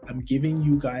why I'm giving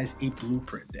you guys a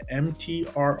blueprint, the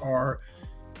MTRR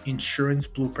insurance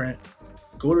blueprint.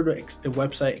 Go to the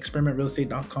website,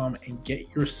 experimentrealestate.com, and get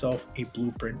yourself a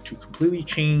blueprint to completely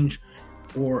change,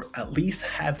 or at least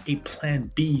have a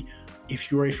plan B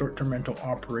if you're a short-term rental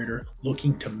operator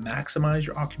looking to maximize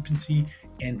your occupancy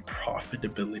and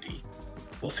profitability.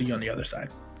 We'll see you on the other side.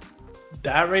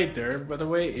 That right there, by the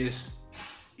way,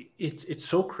 it's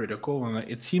so critical, and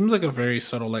it seems like a very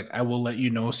subtle, like I will let you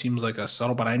know, seems like a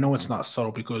subtle, but I know it's not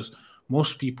subtle because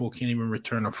most people can't even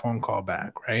return a phone call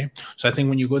back, right? So I think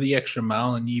when you go the extra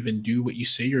mile and you even do what you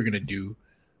say you're going to do,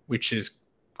 which is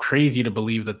crazy to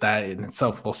believe that in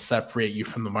itself will separate you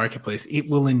from the marketplace. It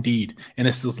will indeed. And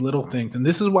it's those little things. And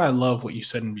this is why I love what you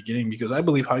said in the beginning, because I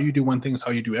believe how you do one thing is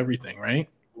how you do everything, right?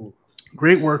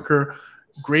 Great worker,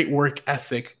 great work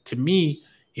ethic. To me,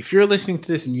 if you're listening to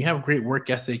this and you have great work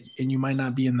ethic and you might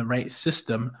not be in the right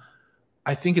system,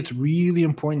 I think it's really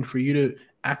important for you to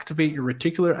activate your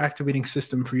reticular activating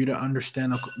system, for you to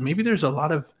understand maybe there's a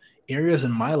lot of areas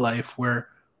in my life where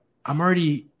I'm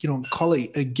already, call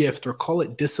it a gift or call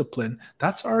it discipline.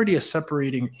 That's already a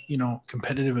separating,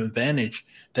 competitive advantage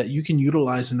that you can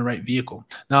utilize in the right vehicle.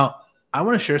 Now, I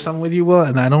want to share something with you, Will,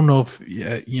 and I don't know if,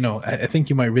 I think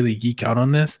you might really geek out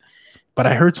on this, but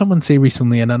I heard someone say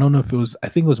recently, and I don't know if I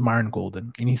think it was Myron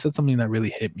Golden, and he said something that really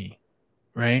hit me,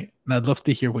 right? And I'd love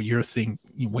to hear what you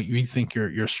think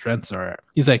your strengths are.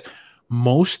 He's like,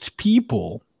 most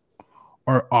people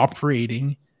are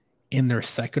operating in their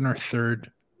second or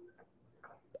third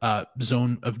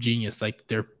zone of genius, like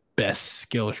their best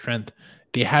skill or strength.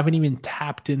 They haven't even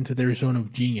tapped into their zone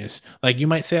of genius. Like you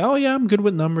might say, oh yeah, I'm good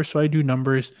with numbers, so I do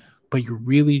numbers, but you're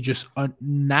really just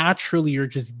naturally, you're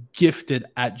just gifted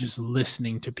at just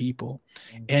listening to people.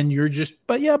 And you're just,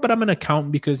 but I'm an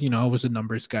accountant because, I was a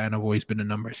numbers guy and I've always been a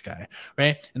numbers guy,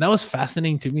 right? And that was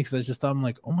fascinating to me because I just thought, I'm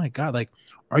like, oh my God, like,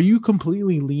 are you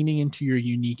completely leaning into your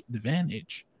unique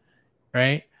advantage,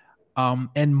 right?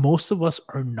 And most of us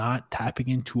are not tapping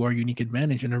into our unique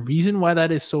advantage. And the reason why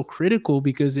that is so critical,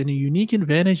 because in a unique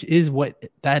advantage is what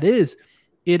that is.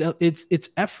 It's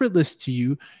effortless to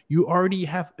you. You already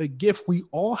have a gift. We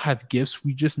all have gifts.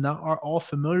 We just not are all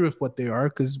familiar with what they are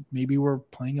because maybe we're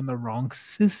playing in the wrong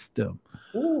system.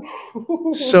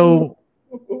 Ooh. So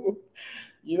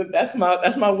that's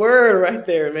my word right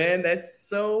there, man. That's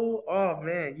so, oh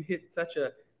man, you hit such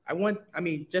a,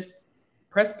 just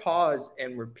press pause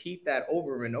and repeat that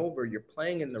over and over. You're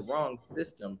playing in the wrong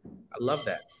system. I love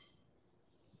that.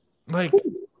 Like,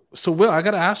 so Will, I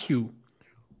got to ask you,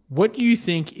 what do you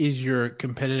think is your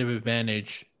competitive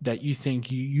advantage that you think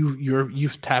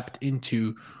you've tapped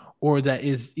into, or that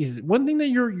is one thing that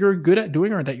you're good at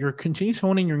doing, or that you're continuously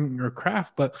honing your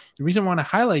craft? But the reason I want to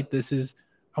highlight this is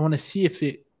I want to see if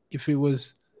it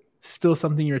was still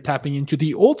something you're tapping into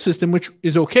the old system, which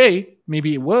is okay.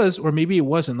 Maybe it was, or maybe it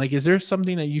wasn't. Like, is there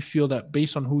something that you feel that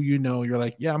based on who you know, you're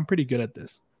like, yeah, I'm pretty good at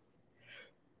this?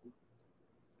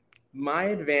 My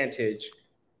advantage,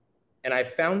 and I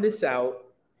found this out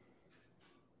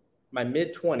my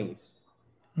mid-20s.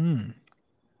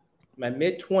 My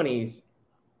mid-20s,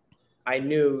 I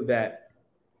knew that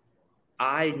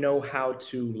I know how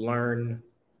to learn.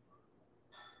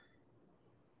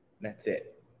 That's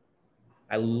it.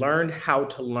 I learned how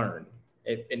to learn.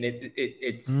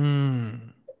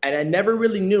 And I never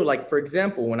really knew, like, for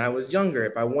example, when I was younger,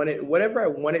 if I wanted, whatever I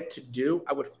wanted to do,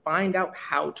 I would find out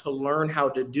how to learn how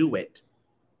to do it.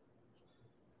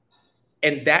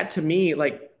 And that to me,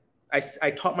 like,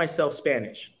 I taught myself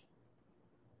Spanish.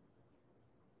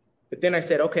 But then I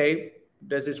said, okay,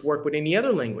 does this work with any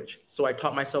other language? So I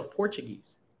taught myself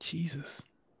Portuguese. Jesus.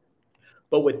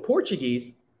 But with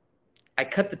Portuguese, I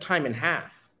cut the time in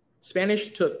half. Spanish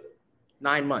took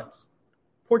 9 months.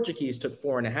 Portuguese took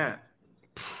 4.5.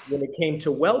 When it came to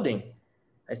welding,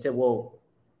 I said, well,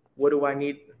 what do I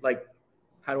need? Like,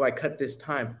 how do I cut this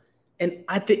time? And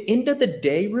at the end of the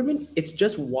day, Ruben, it's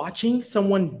just watching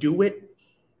someone do it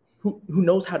who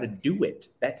knows how to do it.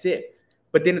 That's it.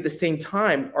 But then at the same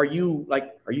time, are you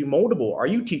moldable? Are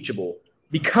you teachable?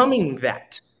 Becoming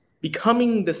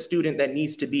the student that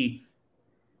needs to be,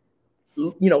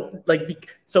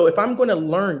 so if I'm going to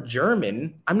learn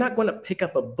German, I'm not going to pick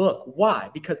up a book. Why?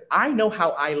 Because I know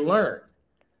how I learn.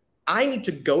 I need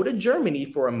to go to Germany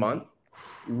for a month,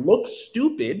 look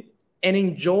stupid, and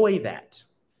enjoy that.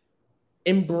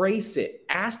 Embrace it.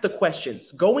 Ask the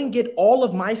questions. Go and get all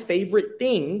of my favorite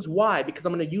things. Why? Because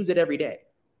I'm going to use it every day.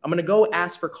 I'm going to go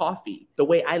ask for coffee the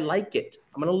way I like it.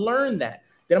 I'm going to learn that.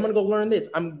 Then I'm going to go learn this.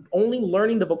 I'm only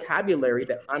learning the vocabulary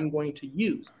that I'm going to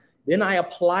use. Then I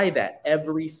apply that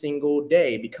every single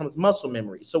day. It becomes muscle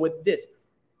memory. So with this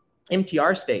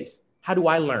MTR space, how do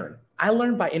I learn? I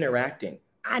learn by interacting.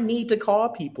 I need to call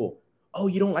people. Oh,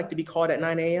 you don't like to be called at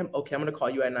 9 a.m.? Okay, I'm going to call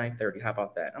you at 9:30. How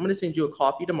about that? I'm going to send you a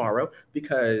coffee tomorrow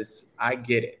because I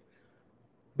get it.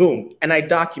 Boom. And I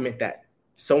document that.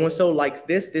 So-and-so likes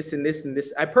this, this, and this, and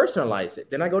this. I personalize it.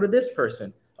 Then I go to this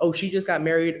person. Oh, she just got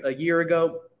married a year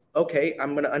ago. Okay,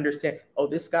 I'm going to understand. Oh,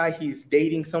 this guy, he's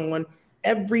dating someone.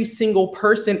 Every single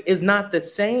person is not the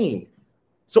same.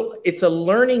 So it's a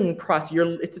learning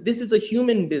process. This is a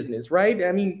human business, right?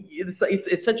 I mean,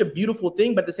 it's such a beautiful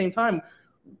thing, but at the same time,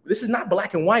 this is not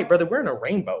black and white, brother. We're in a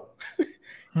rainbow.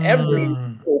 Every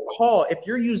single call, if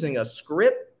you're using a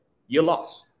script, you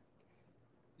lost.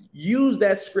 Use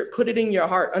that script, put it in your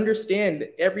heart, understand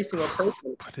every single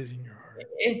person. Put it in your heart.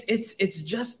 It's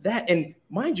just that. And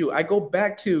mind you, I go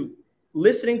back to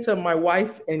listening to my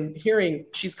wife and hearing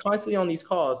she's constantly on these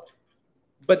calls.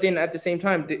 But then at the same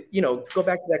time, go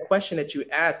back to that question that you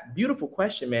asked. Beautiful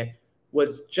question, man,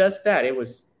 was just that. It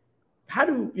was,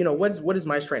 what is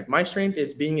my strength? My strength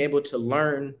is being able to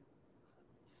learn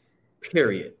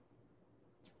period.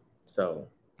 So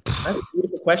that's a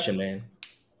beautiful question, man.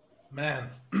 Man,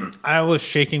 I was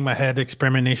shaking my head,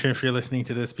 experimentation, if you're listening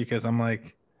to this, because I'm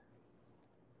like,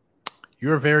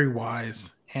 you're very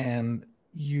wise, and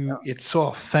it's so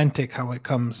authentic how it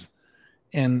comes.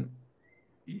 And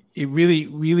it really,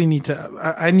 really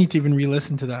I need to even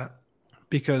re-listen to that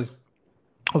because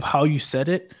of how you said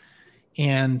it.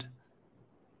 And,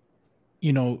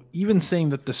 even saying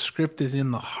that the script is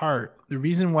in the heart, the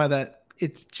reason why that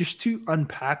it's just to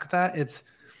unpack that,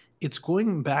 it's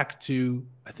going back to,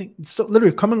 I think, so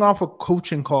literally coming off a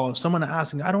coaching call, someone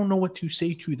asking, I don't know what to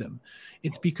say to them.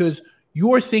 It's because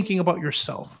you're thinking about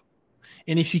yourself.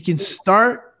 And if you can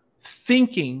start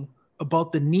thinking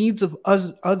about the needs of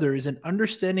others and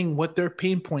understanding what their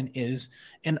pain point is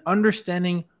and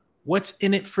understanding what's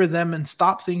in it for them and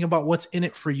stop thinking about what's in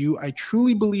it for you, I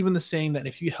truly believe in the saying that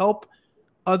if you help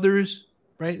others,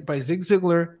 right, by Zig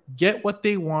Ziglar, get what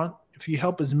they want, if you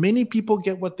help as many people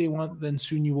get what they want, then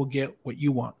soon you will get what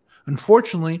you want.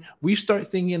 Unfortunately, we start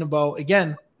thinking about,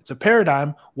 again, it's a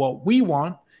paradigm, what we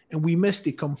want, and we miss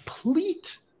the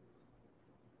complete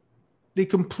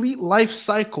life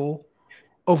cycle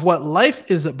of what life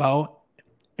is about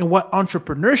and what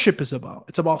entrepreneurship is about.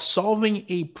 It's about solving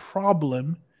a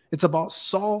problem. It's about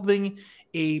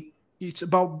it's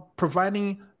about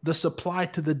providing the supply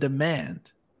to the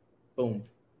demand. Boom.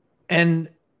 And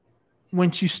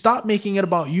once you stop making it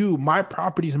about you, my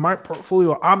properties, my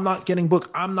portfolio, I'm not getting booked,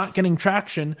 I'm not getting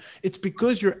traction, it's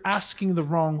because you're asking the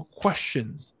wrong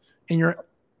questions and you're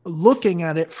looking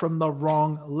at it from the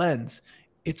wrong lens.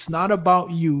 It's not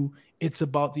about you. It's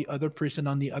about the other person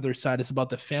on the other side. It's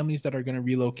about the families that are going to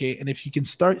relocate. And if you can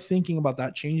start thinking about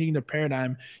that, changing the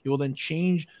paradigm, you will then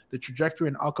change the trajectory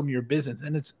and outcome of your business.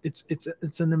 And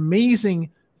it's an amazing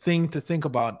thing to think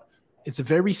about. It's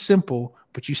very simple,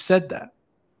 but you said that.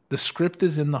 The script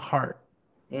is in the heart.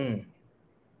 Mm.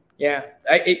 Yeah.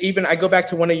 I go back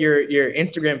to one of your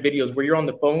Instagram videos where you're on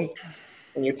the phone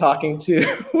and you're talking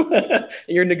to,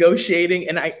 you're negotiating.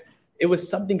 And it was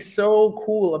something so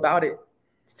cool about it.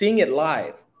 Seeing it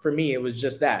live, for me, it was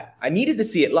just that. I needed to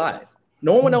see it live.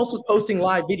 No one else was posting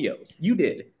live videos. You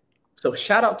did. So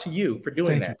shout out to you for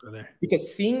doing that.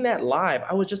 Because seeing that live,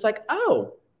 I was just like,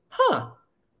 oh, huh.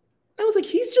 I was like,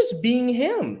 he's just being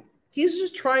him. He's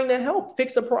just trying to help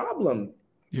fix a problem.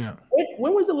 Yeah.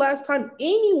 When was the last time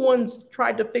anyone's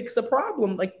tried to fix a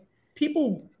problem? Like,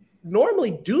 people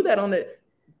normally do that on the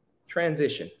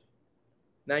transition.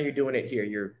 Now you're doing it here.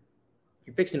 You're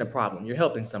fixing a problem. You're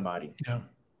helping somebody. Yeah.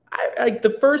 Like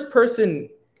the first person,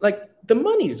 like the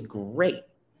money's great.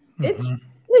 Mm-hmm.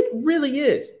 It really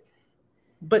is.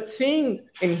 But seeing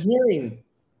and hearing,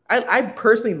 I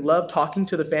personally love talking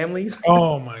to the families.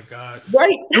 Oh my God.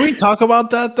 Right. Can we talk about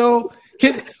that though?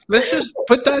 Let's just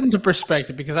put that into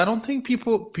perspective, because I don't think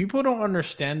people don't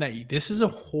understand that this is a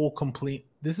complete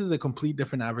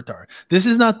different avatar. This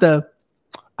is not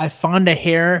I found a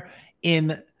hair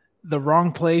in the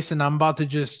wrong place and I'm about to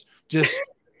just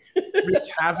wreak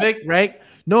havoc, right?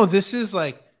 No, this is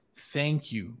like,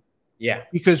 thank you. Yeah.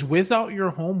 Because without your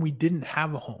home, we didn't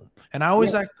have a home. And I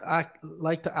always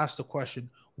like to ask the question,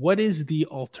 what is the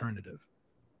alternative?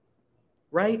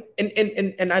 Right.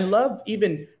 And I love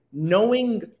even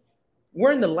knowing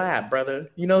we're in the lab, brother.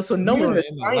 So knowing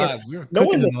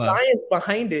the science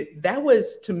behind it, that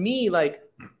was, to me, like,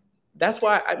 that's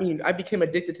why I became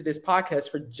addicted to this podcast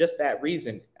for just that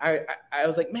reason. I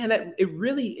was like, man, that it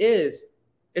really is.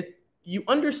 You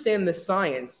understand the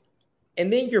science,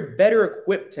 and then you're better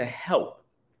equipped to help,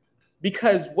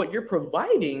 because what you're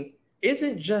providing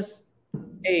isn't just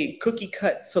a cookie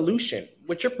cut solution.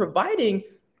 What you're providing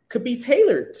could be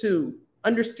tailored to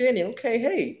understanding. Okay,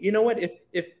 hey, you know what?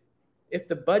 If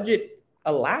the budget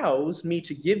allows me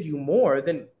to give you more,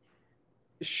 then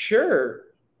sure,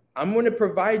 I'm going to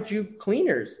provide you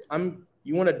cleaners.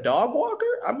 You want a dog walker?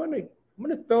 I'm going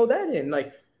to throw that in.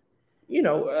 Like,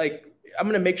 I'm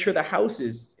going to make sure the house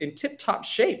is in tip-top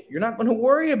shape. You're not going to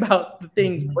worry about the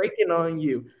things breaking on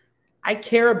you. I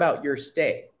care about your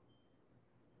stay.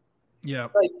 Yeah.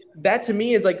 Like, that to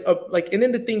me is like, and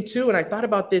then the thing too, and I thought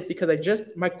about this because I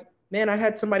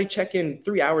had somebody check in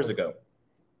 3 hours ago.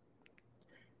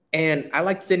 And I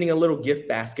like sending a little gift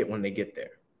basket when they get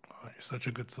there. Oh, you're such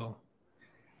a good soul.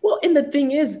 Well, and the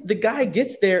thing is, the guy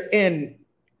gets there and,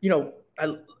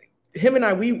 him and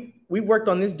I, we worked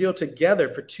on this deal together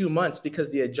for 2 months because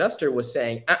the adjuster was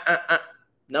saying,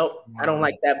 nope, I don't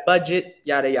like that budget,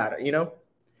 yada, yada,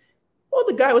 Well,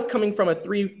 the guy was coming from a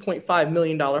 $3.5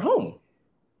 million home.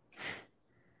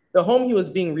 The home he was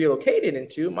being relocated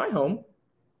into, my home,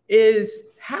 is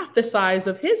half the size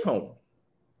of his home.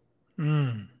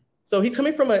 Mm. So he's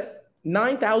coming from a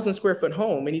 9,000 square foot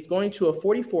home, and he's going to a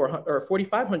 4,400 or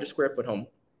 4,500 square foot home.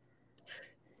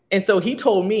 And so he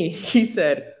told me, he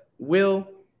said, Will,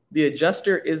 the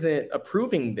adjuster isn't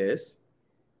approving this,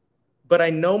 but I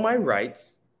know my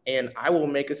rights and I will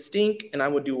make a stink and I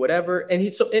will do whatever. And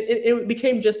it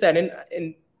became just that.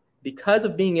 And because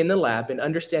of being in the lab and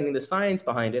understanding the science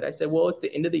behind it, I said, well, it's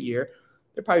the end of the year.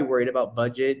 They're probably worried about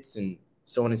budgets and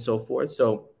so on and so forth.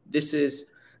 So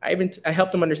I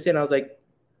helped them understand. I was like,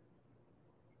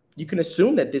 you can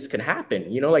assume that this can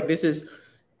happen, like this is,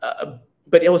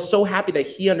 but I was so happy that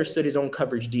he understood his own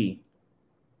coverage D,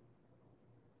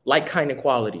 like, kind, and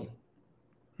quality.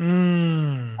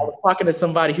 I was talking to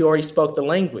somebody who already spoke the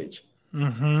language.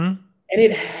 And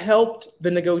it helped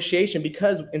the negotiation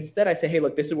because instead I say, hey,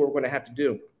 look, this is what we're going to have to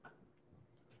do.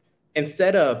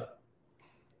 Instead of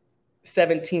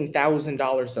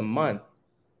 $17,000 a month,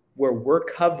 where we're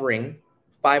covering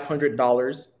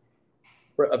 $500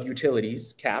 of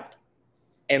utilities capped,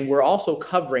 and we're also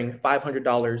covering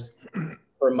 $500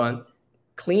 per month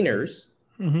cleaners.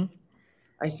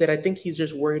 I said, I think he's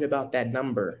just worried about that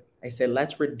number. I said,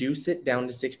 let's reduce it down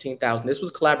to 16,000. This was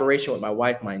a collaboration with my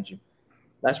wife, mind you.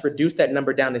 Let's reduce that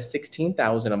number down to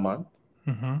 16,000 a month.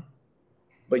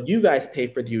 But you guys pay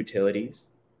for the utilities.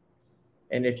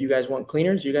 And if you guys want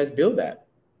cleaners, you guys bill that.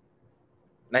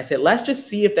 And I said, let's just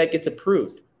see if that gets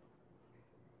approved.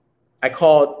 I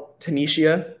called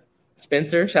Tanisha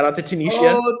Spencer. Shout out to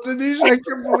Tanisha. Oh, Tanisha, I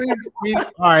can't believe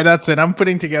it. All right, that's it. I'm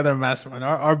putting together a mastermind.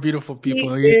 Our beautiful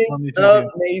people. She is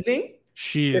amazing.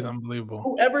 She is unbelievable.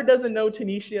 Whoever doesn't know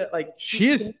Tanisha, like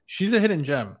she's a hidden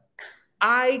gem.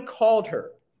 I called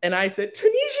her and I said,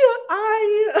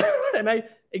 Tanisha, and I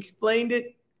explained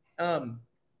it. And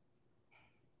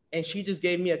she just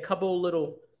gave me a couple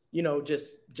little,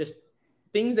 just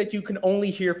things that you can only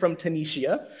hear from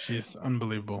Tanisha. She's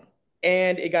unbelievable.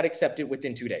 And it got accepted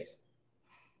within 2 days.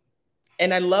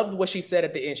 And I loved what she said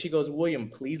at the end. She goes, William,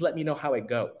 please let me know how it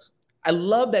goes. I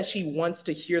love that she wants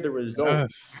to hear the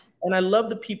results. Yes. And I love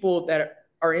the people that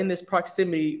are in this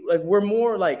proximity. Like, we're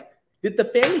more like, did the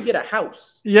family get a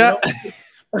house? Yeah.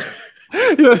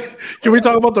 Can we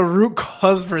talk about the root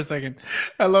cause for a second?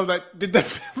 I love that. Did the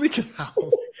family get a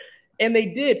house? And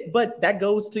they did. But that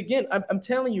goes to, again, I'm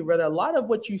telling you, brother, a lot of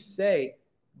what you say,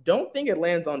 don't think it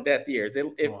lands on deaf ears.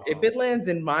 If it lands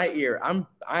in my ear,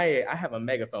 I have a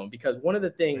megaphone, because one of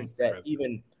the things that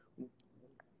even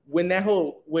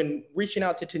when reaching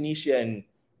out to Tanisha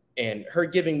and her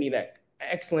giving me that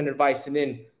excellent advice, and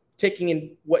then taking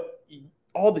in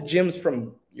all the gems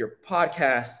from your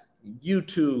podcast,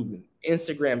 YouTube,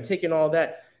 Instagram, taking all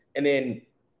that, and then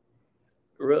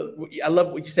I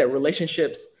love what you said.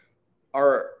 Relationships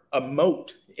are a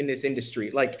moat in this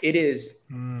industry. Like, it is,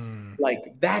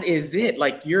 like, that is it.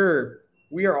 Like,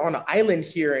 we are on an island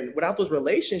here, and without those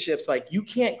relationships, like, you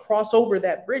can't cross over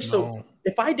that bridge. No. So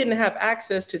if I didn't have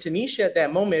access to Tanisha at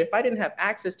that moment, if I didn't have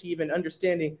access to even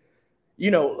understanding,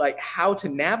 like, how to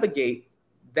navigate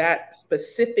that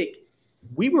specific,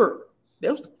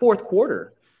 that was the fourth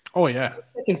quarter. Oh yeah.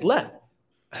 Seconds left.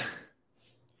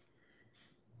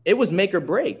 It was make or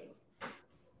break.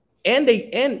 And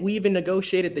we even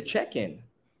negotiated the check-in,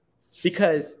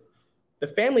 because the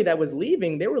family that was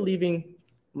leaving, they were leaving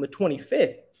on the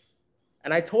 25th.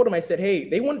 And I told them, I said, hey,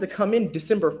 they wanted to come in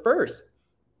December 1st.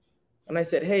 And I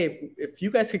said, hey, if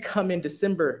you guys could come in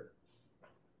December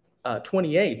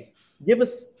 28th, give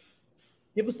us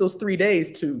those 3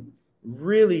 days to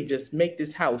really just make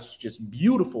this house just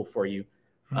beautiful for you.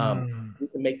 We can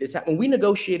make this happen. We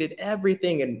negotiated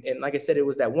everything. And like I said, it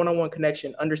was that one-on-one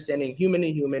connection, understanding human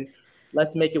to human.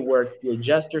 Let's make it work. The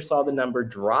adjuster saw the number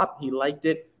drop. He liked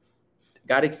it,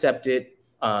 got accepted.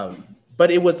 But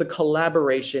it was a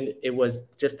collaboration. It was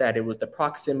just that. It was the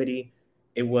proximity.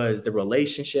 It was the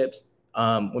relationships.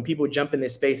 When people jump in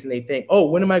this space and they think, oh,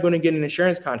 when am I going to get an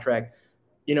insurance contract?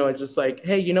 It's just like,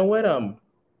 hey, you know what?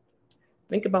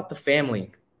 Think about the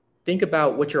family. Think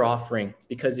about what you're offering.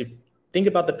 Because think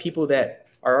about the people that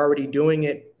are already doing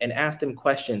it, and ask them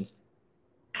questions.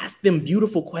 Ask them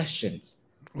beautiful questions.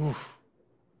 Oof.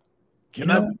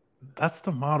 That's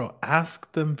the motto.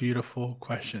 Ask them beautiful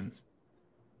questions.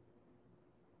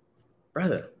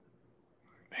 Brother,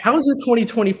 how is your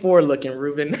 2024 looking,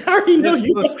 Ruben? I already know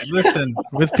you. Listen,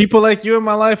 with people like you in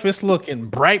my life, it's looking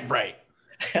bright.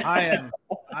 I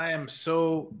am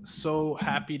so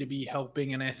happy to be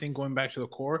helping. And I think, going back to the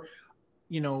core,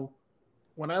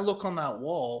 when I look on that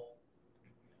wall,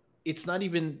 it's not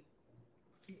even,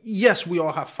 yes, we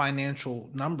all have financial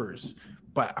numbers,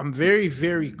 but I'm very,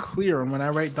 very clear. And when I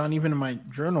write down, even in my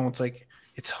journal, it's like,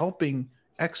 it's helping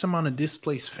X amount of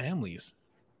displaced families.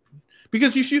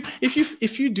 Because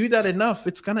if you do that enough,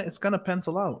 it's gonna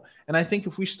pencil out. And I think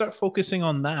if we start focusing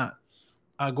on that,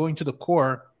 going to the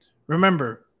core,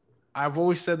 remember, I've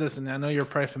always said this, and I know you're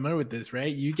probably familiar with this,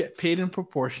 right? You get paid in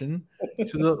proportion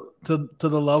to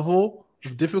the level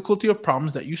of difficulty of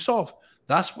problems that you solve.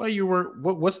 That's why you were.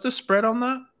 What's the spread on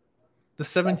that? The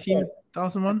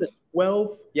 17,001.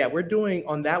 12. Yeah, we're doing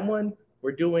on that one.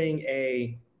 We're doing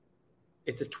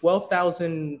it's a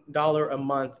 $12,000 a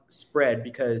month spread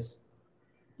because,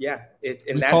 yeah,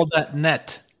 we call that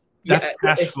net. That's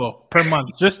cash flow per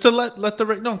month. Just to let the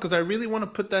right know, because I really want to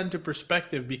put that into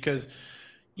perspective, because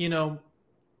it's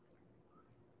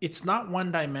not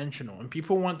one dimensional, and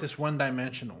people want this one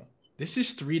dimensional. This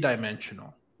is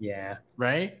 3-dimensional. Yeah.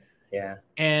 Right. Yeah.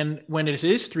 And when it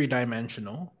is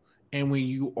 3-dimensional, and when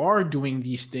you are doing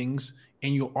these things,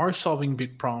 and you are solving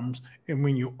big problems, and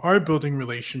when you are building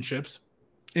relationships,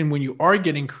 and when you are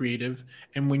getting creative,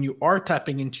 and when you are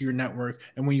tapping into your network,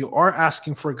 and when you are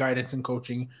asking for guidance and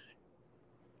coaching,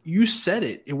 you said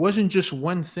it. It wasn't just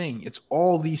one thing. It's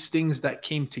all these things that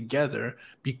came together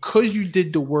because you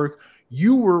did the work.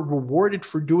 You were rewarded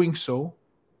for doing so,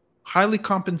 highly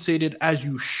compensated as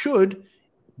you should,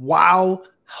 while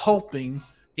helping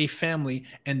a family.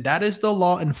 And that is the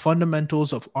law and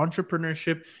fundamentals of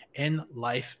entrepreneurship and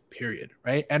life, period,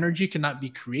 right? Energy cannot be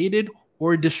created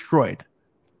or destroyed.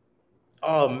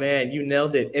 Oh man, you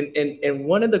nailed it. And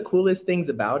one of the coolest things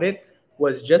about it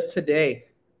was just today,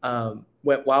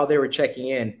 while they were checking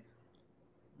in,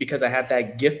 because I had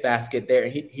that gift basket there,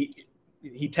 he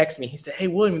texted me. He said, "Hey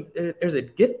William, there's a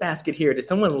gift basket here. Did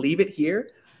someone leave it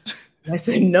here?" And I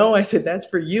said, "No." I said, "That's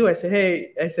for you." I said,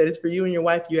 "Hey," I said, "it's for you and your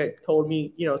wife. You had told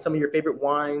me, some of your favorite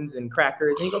wines and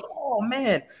crackers." And he goes, "Oh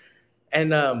man."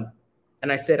 And I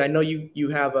said, "I know you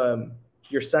have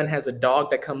your son has a dog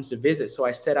that comes to visit." So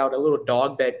I set out a little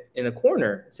dog bed in the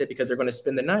corner. I said, because they're going to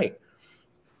spend the night.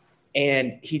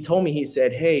 And he told me, he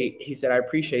said, "Hey," he said, "I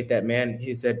appreciate that, man."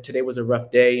 He said, "Today was a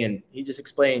rough day." And he just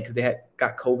explained because they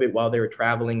got COVID while they were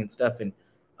traveling and stuff. And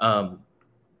I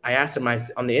asked him,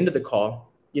 on the end of the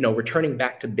call, returning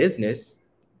back to business.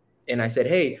 And I said,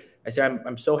 "Hey," I said,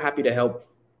 I'm so happy to help.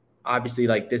 Obviously,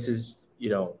 like this is,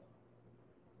 you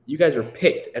guys were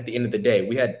picked at the end of the day.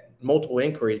 We had multiple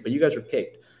inquiries, but you guys were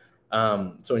picked.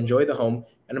 So enjoy the home.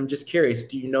 And I'm just curious,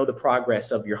 do you know the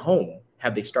progress of your home?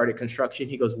 Have they started construction?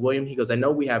 He goes, "William," he goes, "I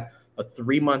know we have a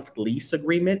 3-month lease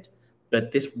agreement,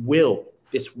 but this will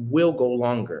go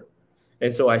longer."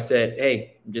 And so I said,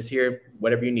 "Hey, I'm just here,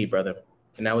 whatever you need, brother."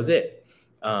 And that was it.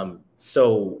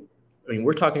 So, I mean,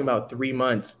 we're talking about 3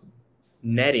 months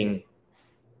netting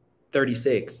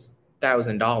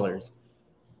 $36,000.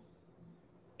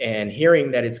 And hearing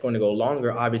that it's going to go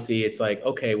longer, obviously it's like,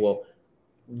 okay, well,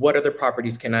 what other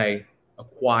properties can I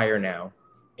acquire now?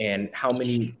 And how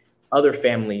many other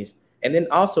families? And then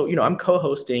also, I'm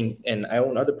co-hosting and I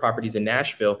own other properties in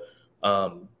Nashville,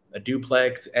 a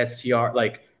duplex, STR,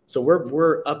 so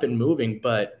we're up and moving,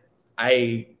 but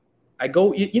I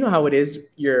go, you know how it is,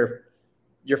 your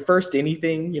first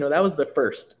anything, that was the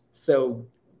first. So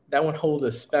that one holds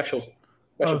a special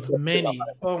of many.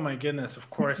 Oh my goodness, of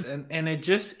course. And it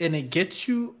gets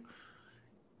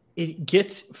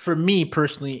for me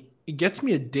personally, it gets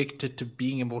me addicted to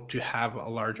being able to have a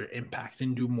larger impact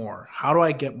and do more. How do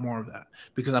I get more of that?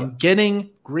 Because I'm getting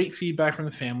great feedback from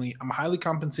the family. I'm highly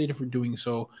compensated for doing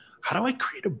so. How do I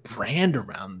create a brand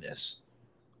around this?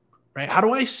 Right? How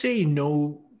do I say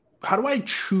no? How do I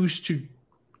choose to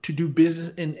do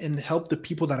business and help the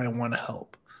people that I want to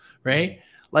help? Right?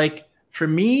 Like for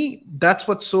me, that's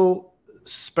what's so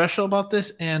special about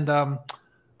this. And I'm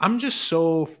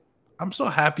so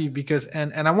happy because,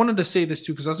 and I wanted to say this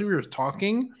too, because as we were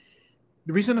talking,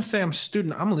 the reason I say I'm a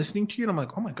student, I'm listening to you and I'm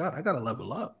like, oh my God, I got to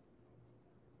level up.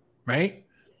 Right?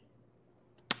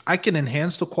 I can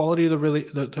enhance the quality of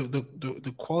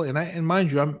the quality. And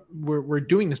mind you, we're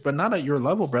doing this, but not at your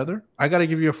level, brother. I got to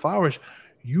give you flowers.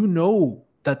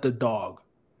 That the dog,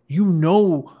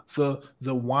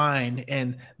 the wine,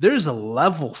 and there's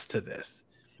levels to this.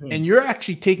 And you're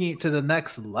actually taking it to the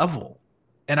next level.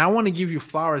 And I want to give you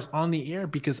flowers on the air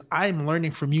because I'm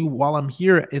learning from you while I'm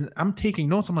here and I'm taking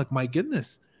notes. I'm like, my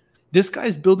goodness, this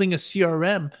guy's building a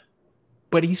CRM,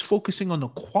 but he's focusing on the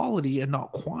quality and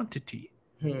not quantity.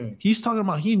 He's talking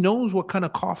about, he knows what kind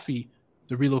of coffee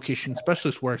the relocation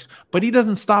specialist works, but he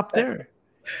doesn't stop there.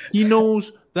 He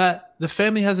knows that the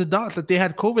family has a dog, that they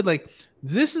had COVID. Like,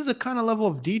 this is the kind of level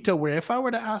of detail where if I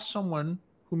were to ask someone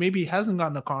who maybe hasn't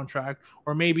gotten a contract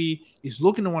or maybe is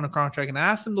looking to want a contract and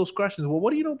ask them those questions, well,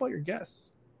 what do you know about your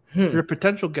guests, your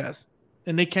potential guests?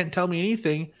 And they can't tell me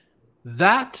anything.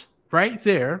 That right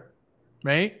there,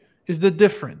 right, is the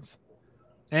difference.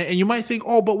 And you might think,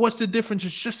 oh, but what's the difference?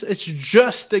 It's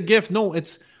just a gift. No,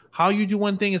 it's how you do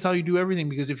one thing is how you do everything.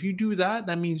 Because if you do that,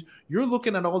 that means you're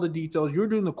looking at all the details. You're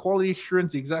doing the quality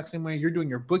assurance the exact same way. You're doing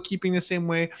your bookkeeping the same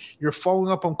way. You're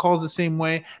following up on calls the same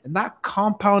way. And that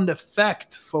compound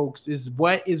effect, folks, is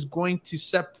what is going to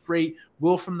separate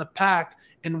Will from the pack,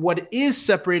 and what is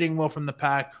separating Will from the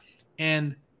pack.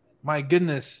 And my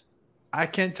goodness, I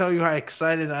can't tell you how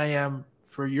excited I am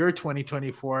for your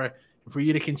 2024, for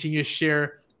you to continue to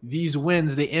share these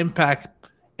wins, the impact,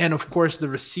 and of course the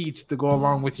receipts to go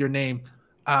along with your name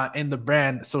and the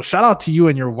brand. So shout out to you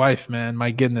and your wife, man. My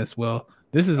goodness, Will,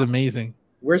 this is amazing.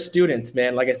 We're students,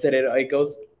 man. Like I said, it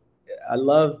goes. I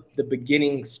love the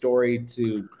beginning story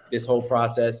to this whole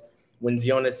process. When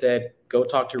Ziona said, "Go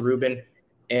talk to Ruben,"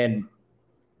 and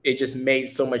it just made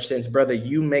so much sense, brother.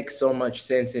 You make so much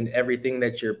sense in everything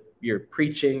that you're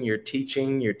preaching, you're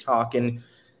teaching, you're talking.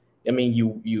 I mean,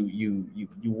 you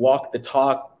walk the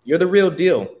talk. You're the real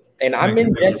deal. And I'm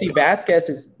in Jesse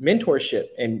Vasquez's mentorship,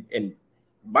 and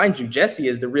mind you, Jesse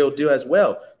is the real deal as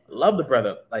well. I love the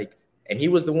brother, like, and he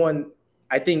was the one.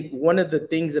 I think one of the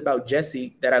things about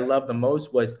Jesse that I love the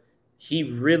most was he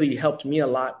really helped me a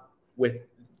lot with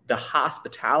the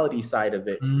hospitality side of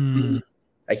it.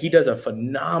 Like, he does a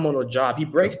phenomenal job. He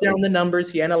breaks down the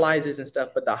numbers, he analyzes and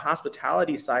stuff, but the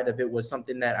hospitality side of it was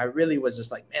something that I really was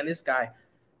just like, man, this guy,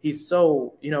 he's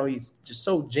so, he's just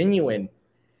so genuine.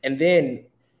 And then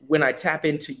when I tap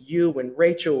into you and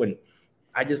Rachel, and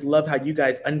I just love how you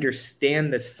guys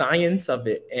understand the science of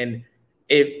it. And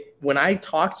when I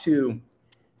talk to,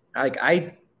 like,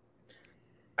 I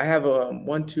have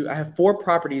I have 4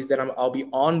 properties that I'll be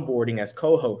onboarding as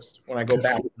co-host when I go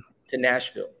back to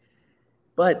Nashville.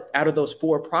 But out of those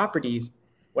 4 properties,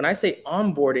 when I say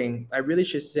onboarding, I really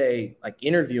should say like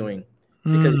interviewing,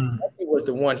 because Jesse was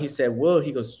the one. He said, Will,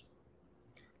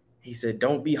 he said,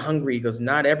 don't be hungry. He goes,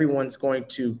 not everyone's going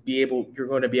to be able, you're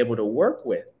going to be able to work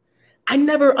with. I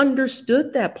never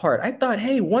understood that part. I thought,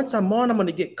 hey, once I'm on, I'm going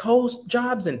to get co-host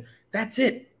jobs and that's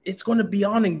it. It's going to be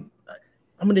on and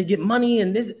I'm going to get money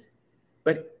and this.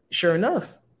 But sure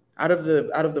enough, out of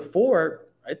the 4,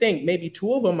 I think maybe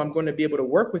 2 of them I'm going to be able to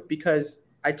work with, because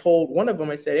I told one of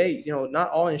them, I said, hey, not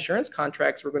all insurance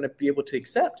contracts we're going to be able to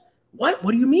accept. What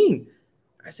do you mean?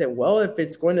 I said, well, if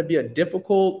it's going to be a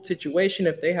difficult situation,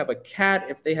 if they have a cat,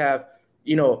 if they have,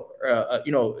 I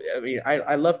mean,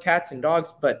 I love cats and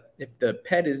dogs, but if the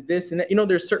pet is this and that,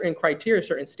 there's certain criteria,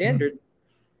 certain standards.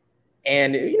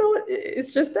 And,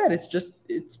 it's just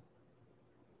that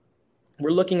we're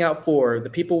looking out for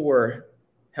the people we're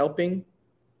helping,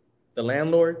 the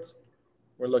landlords,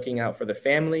 we're looking out for the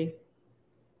family,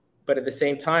 but at the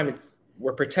same time,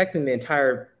 we're protecting the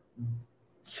entire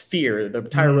sphere, the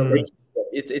entire relationship.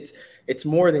 It's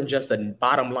more than just a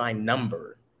bottom line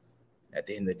number at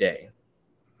the end of the day.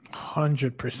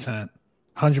 100%.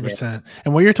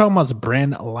 And what you're talking about is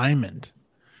brand alignment,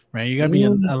 right? You got to be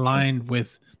aligned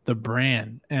with the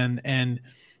brand. And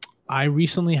I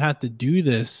recently had to do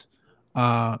this,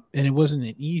 and it wasn't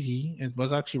easy. It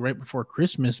was actually right before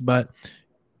Christmas, but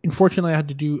unfortunately I had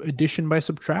to do addition by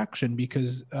subtraction,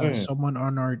 because someone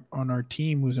on our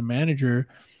team who's a manager,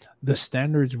 the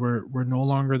standards were no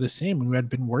longer the same. And we had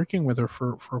been working with her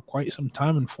for quite some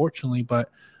time, unfortunately.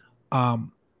 But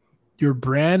your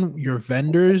brand, your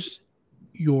vendors,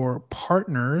 your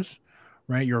partners,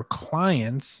 right, your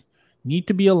clients need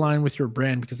to be aligned with your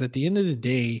brand, because at the end of the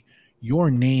day, your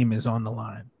name is on the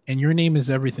line, and your name is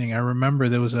everything. I remember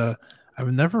there was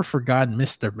I've never forgotten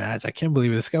Mr. Match. I can't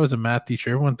believe it. This guy was a math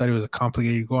teacher. Everyone thought he was a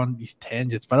complicated, go on these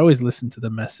tangents, but I always listened to the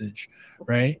message,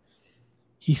 right?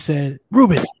 He said,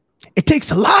 Ruben, it takes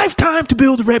a lifetime to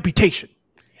build a reputation.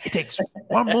 It takes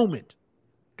one moment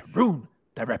to ruin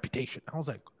that reputation. I was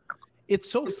like,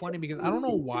 it's so funny, because I don't know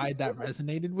why that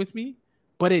resonated with me,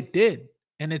 but it did.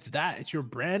 And it's your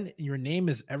brand. Your name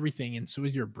is everything, and so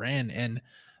is your brand. And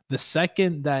the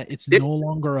second that it's no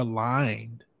longer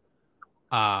aligned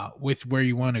with where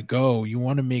you want to go, you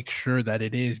want to make sure that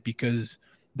it is, because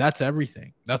that's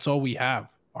everything. That's all we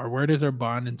have. Our word is our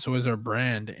bond, and so is our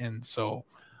brand. And so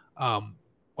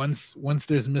once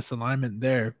there's misalignment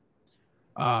there,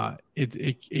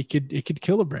 it could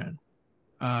kill a brand.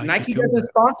 Nike doesn't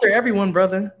sponsor everyone,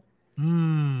 brother.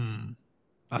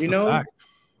 That's a fact.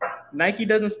 Nike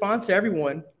doesn't sponsor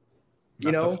everyone.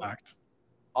 That's a fact.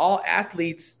 All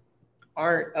athletes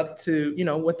aren't up to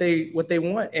what they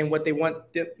want and what they want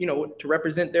to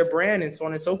represent their brand, and so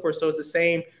on and so forth. So it's the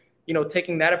same,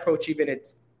 taking that approach. Even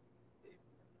it's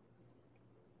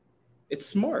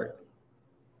smart.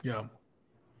 Yeah.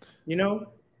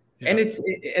 And it's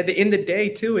at the end of the day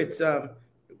too. It's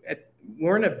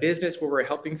we're in a business where we're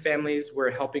helping families,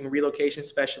 we're helping relocation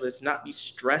specialists not be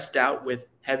stressed out with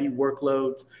heavy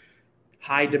workloads,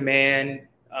 high demand.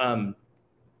 And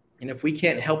if we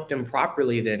can't help them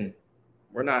properly, then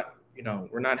we're not,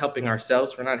 we're not helping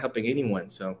ourselves. We're not helping anyone.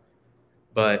 So,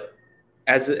 but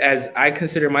as I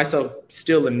consider myself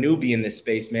still a newbie in this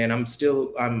space, man,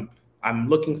 I'm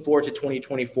looking forward to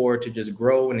 2024 to just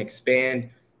grow and expand.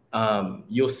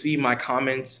 You'll see my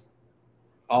comments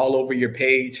all over your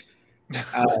page.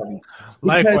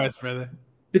 Likewise, brother.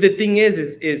 The thing is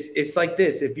it's like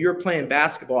this. If you're playing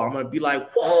basketball, I'm gonna be like,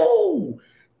 whoa,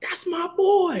 that's my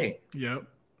boy. Yep.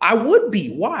 I would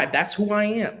be. Why? That's who I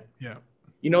am. Yeah.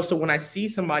 So when I see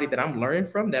somebody that I'm learning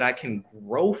from, that I can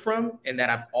grow from, and that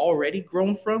I've already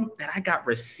grown from, that I got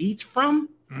receipts from,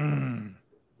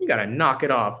 you gotta knock it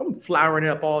off. I'm flowering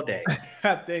it up all day.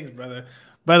 Thanks, brother.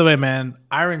 By the way, man,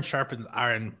 iron sharpens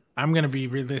iron. I'm gonna be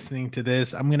re-listening to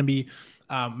this. I'm gonna be,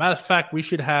 matter of fact, we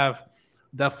should have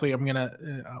definitely. I'm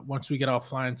gonna once we get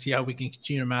offline, see how we can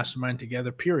continue to mastermind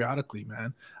together periodically,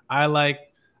 man. I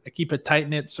keep a tight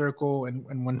knit circle,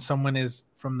 and when someone is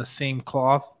from the same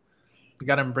cloth, we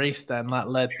got to embrace that and not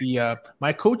let the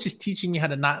my coach is teaching me how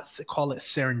to not call it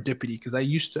serendipity, because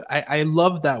I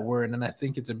love that word and I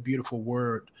think it's a beautiful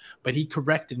word, but he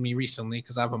corrected me recently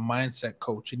because I have a mindset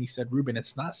coach, and he said, Ruben,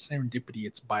 it's not serendipity,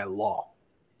 it's by law.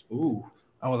 Ooh.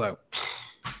 I was like,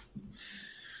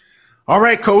 all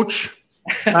right, coach.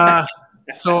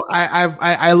 So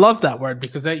I love that word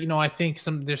because I think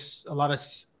there's a lot of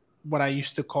what I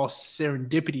used to call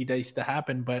serendipity that used to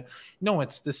happen, but no,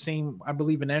 it's the same. I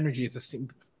believe in energy. It's the same.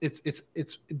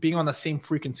 It's being on the same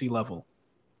frequency level.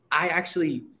 I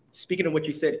actually, speaking of what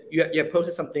you said, you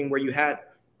posted something where you had,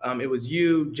 it was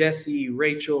you, Jesse,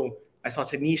 Rachel. I saw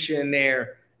Tanisha in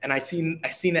there, and I seen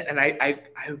that, and I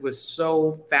was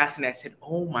so fascinated. I said,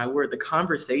 "Oh my word!" The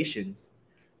conversations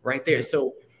right there.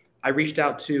 So I reached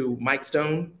out to Mike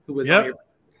Stone, who was on your,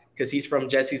 because he's from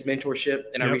Jesse's mentorship.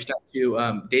 And I reached out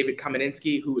to David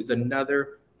Kameninski, who is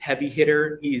another heavy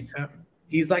hitter. He's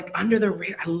like under the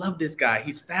radar. I love this guy.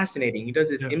 He's fascinating. He does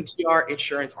this MTR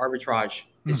insurance arbitrage.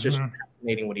 It's just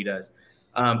fascinating what he does.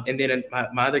 And then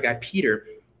my other guy, Peter,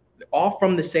 all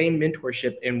from the same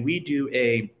mentorship. And we do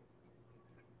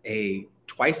a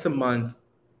twice a month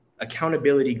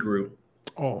accountability group.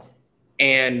 Oh,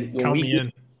 and when count me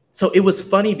in. So it was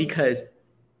funny because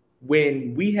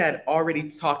when we had already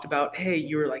talked about, hey,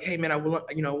 you were like, hey man, I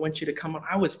want you to come on.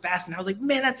 I was fascinated. I was like,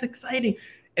 man, that's exciting.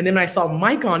 And then I saw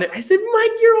Mike on it. I said,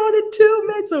 Mike, you're on it too,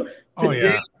 man. So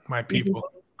today, my people.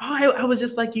 I was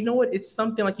just like, you know what? It's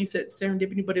something like you said,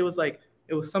 serendipity, but it was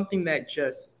something that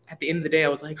just at the end of the day, I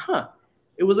was like,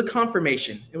 it was a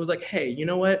confirmation. It was like, hey, you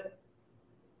know what?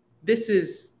 This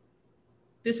is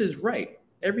right.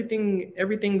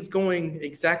 Everything's going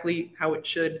exactly how it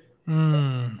should.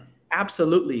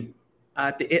 Absolutely.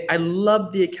 I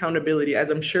love the accountability,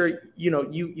 as I'm sure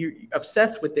you're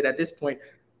obsessed with it at this point,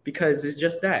 because it's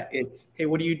just that. It's, hey,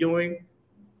 what are you doing?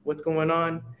 What's going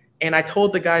on? And I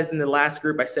told the guys in the last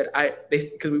group, I said,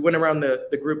 because we went around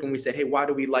the group and we said, hey, why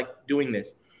do we like doing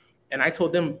this? And I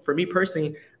told them, for me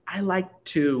personally, I like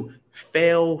to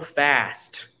fail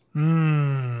fast.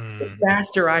 The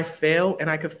faster I fail, and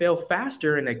I could fail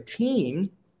faster in a team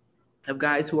of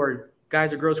guys or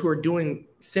girls who are doing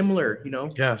similar,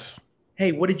 Yes.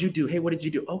 Hey, what did you do? Hey, what did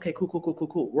you do? Okay,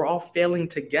 cool. We're all failing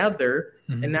together.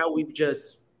 And now we've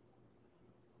just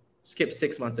skipped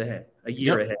 6 months ahead, a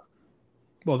year ahead.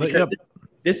 Well,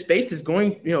 this space is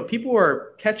going, people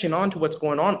are catching on to what's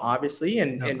going on, obviously,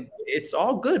 and it's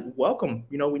all good. Welcome.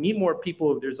 We need more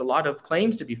people. There's a lot of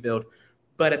claims to be filled,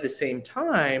 but at the same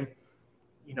time,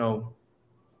 in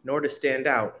order to stand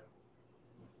out,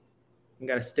 you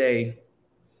got to stay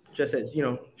just as,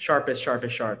 sharp.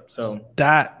 So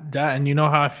that, and you know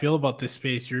how I feel about this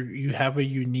space. You have a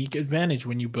unique advantage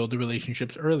when you build the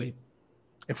relationships early.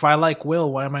 If I like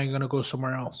Will, why am I going to go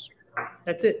somewhere else?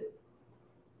 That's it.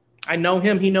 I know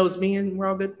him, he knows me, and we're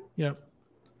all good. Yeah.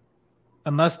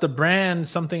 Unless the brand,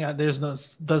 something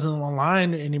doesn't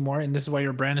align anymore, and this is why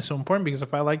your brand is so important. Because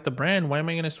if I like the brand, why am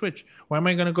I going to switch? Why am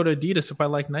I going to go to Adidas if I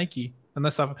like Nike?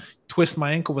 Unless I twist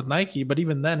my ankle with Nike, but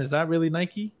even then, is that really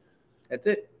Nike? That's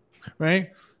it,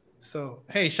 right? So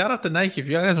hey, shout out to Nike if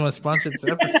you guys want to sponsor this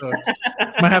episode.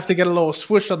 Might have to get a little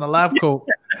swoosh on the lab coat.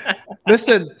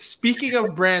 Listen, speaking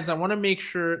of brands, I want to make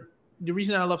sure the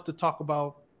reason I love to talk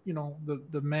about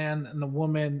the man and the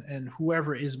woman and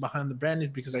whoever is behind the brand is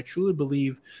because I truly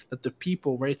believe that the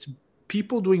people, right? It's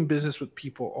people doing business with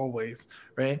people always,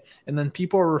 right? And then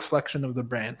people are a reflection of the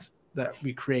brands that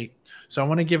we create. So I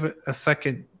want to give it a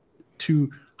second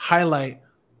to highlight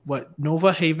what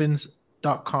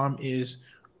NovaHavens.com is,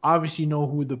 obviously know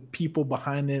who the people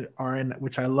behind it are, and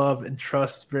which I love and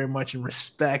trust very much and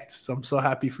respect. So I'm so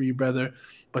happy for you, brother.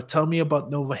 But tell me about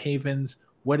Nova Havens,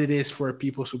 what it is for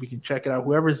people so we can check it out.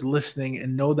 Whoever's listening,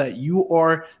 and know that you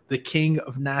are the king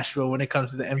of Nashville when it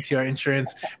comes to the MTR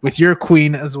insurance with your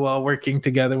queen as well, working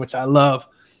together, which I love.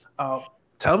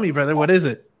 Tell me, brother, what is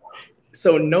it?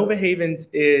 So Nova Havens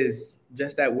is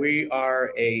just that we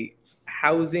are a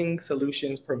housing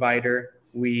solutions provider.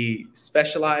 We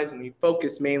specialize and we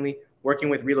focus mainly working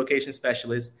with relocation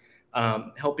specialists,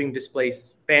 helping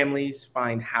displaced families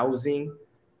find housing.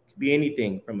 It could be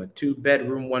anything from a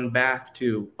 2-bedroom, 1-bath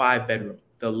to 5-bedroom.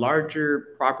 The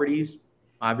larger properties,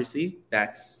 obviously,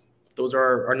 those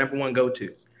are our number one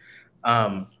go-tos.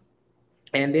 And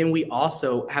then we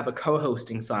also have a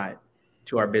co-hosting side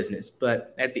to our business.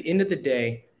 But at the end of the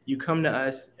day, you come to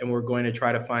us and we're going to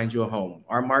try to find you a home.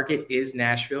 Our market is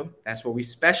Nashville. That's what we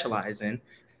specialize in.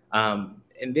 And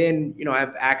then, I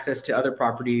have access to other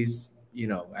properties.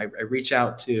 I reach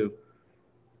out to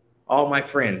all my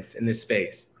friends in this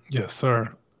space. Yes,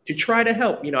 sir. To try to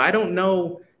help. I don't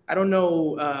know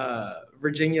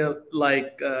Virginia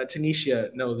like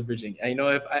Tanisha knows Virginia.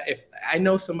 If I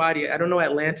know somebody, I don't know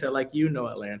Atlanta like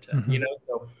Atlanta. Mm-hmm.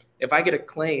 So if I get a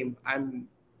claim, I'm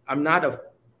not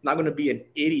going to be an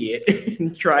idiot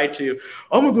and try to,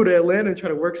 I'm going to go to Atlanta and try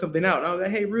to work something out. And I'm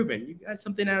like, hey, Ruben, you got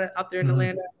something out there in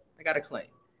Atlanta? I got a claim,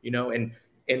 and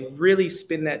really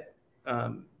spend that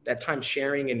time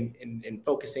sharing and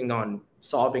focusing on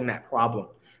solving that problem.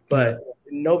 But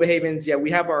Nova Havens,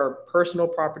 we have our personal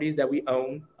properties that we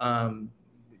own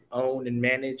and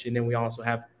manage. And then we also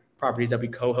have properties that we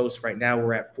co-host. Right now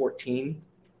we're at 14.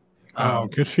 Oh,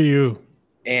 good for you.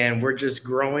 And we're just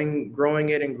growing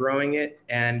it.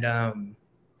 And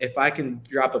if I can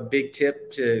drop a big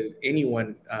tip to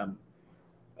anyone,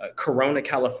 Corona,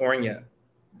 California,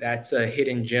 that's a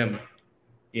hidden gem.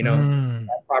 That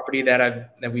property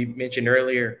that we mentioned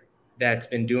earlier that's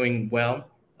been doing well.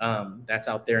 That's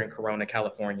out there in Corona,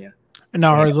 California. And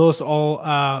now, are those all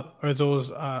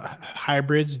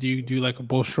hybrids? Do you do like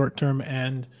both short term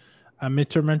and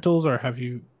midterm rentals, or have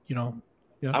you? Yeah.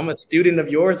 I'm a student of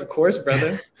yours, of course,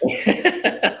 brother.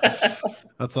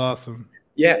 That's awesome.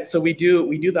 Yeah, so we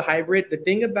do the hybrid. The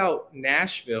thing about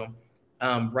Nashville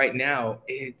right now,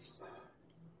 it's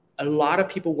a lot of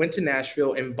people went to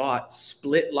Nashville and bought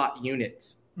split lot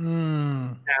units.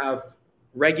 Have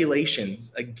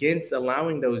regulations against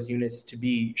allowing those units to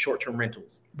be short-term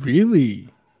rentals. Really?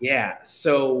 Yeah.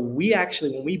 So we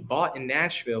actually, when we bought in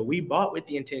Nashville, we bought with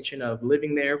the intention of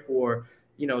living there for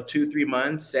 2-3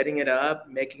 months, setting it up,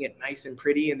 making it nice and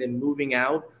pretty, and then moving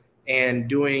out and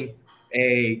doing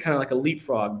a kind of like a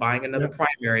leapfrog, buying another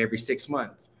primary every 6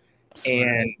 months.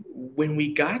 And when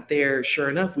we got there, sure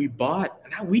enough, we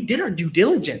did our due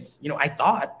diligence, I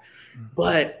thought,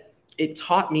 but it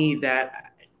taught me that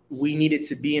we needed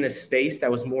to be in a space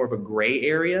that was more of a gray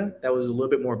area, that was a little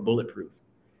bit more bulletproof.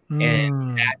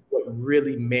 And that's what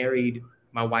really married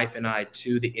my wife and I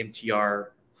to the MTR,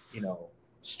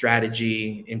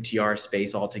 strategy, MTR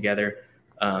space altogether,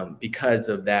 because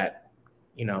of that.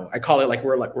 I call it like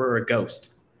we're a ghost.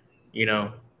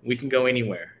 We can go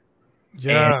anywhere.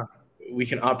 Yeah, and we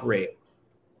can operate,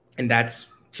 and that's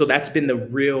been the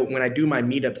real. When I do my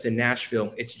meetups in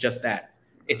Nashville, it's just that.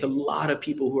 It's a lot of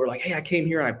people who are like, hey, I came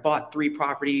here and I bought 3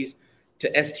 properties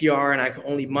to STR and I can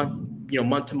only month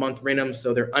to month rent them,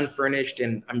 so they're unfurnished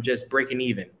and I'm just breaking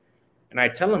even. And I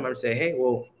tell them, I'm saying, hey,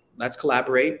 well, let's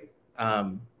collaborate.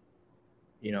 $6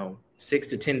 to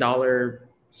 $10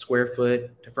 square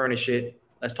foot to furnish it.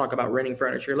 Let's talk about renting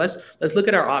furniture. Let's look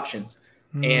at our options.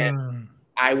 And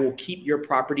I will keep your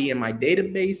property in my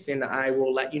database and I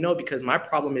will let you know, because my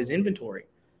problem is inventory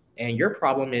and your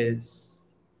problem is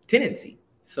tenancy.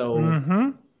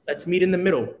 So let's meet in the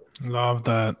middle. Love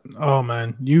that. Oh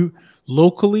man, you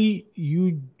locally,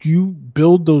 you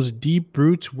build those deep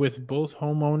roots with both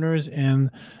homeowners and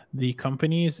the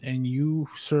companies, and you,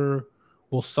 sir,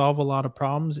 will solve a lot of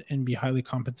problems and be highly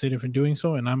compensated for doing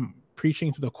so. And I'm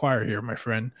preaching to the choir here, my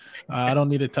friend. I don't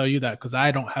need to tell you that because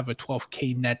I don't have a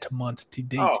 12K net month to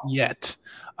date yet.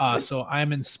 So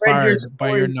I'm inspired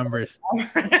by your numbers. I'm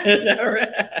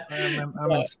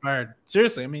inspired.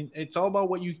 Seriously, I mean, it's all about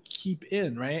what you keep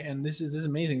in, right? And this is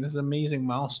amazing. This is an amazing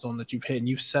milestone that you've hit, and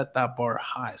you've set that bar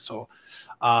high. So,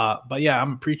 but yeah,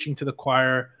 I'm preaching to the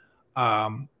choir.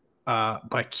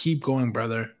 But keep going,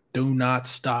 brother. Do not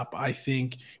stop. I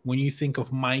think when you think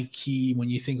of Mikey, when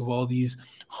you think of all these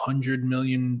 100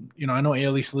 million, I know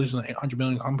ALE Solutions, 100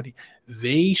 million company,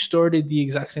 they started the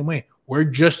exact same way. We're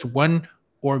just one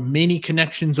or many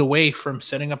connections away from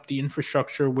setting up the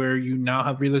infrastructure where you now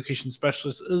have relocation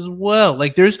specialists as well.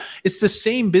 Like it's the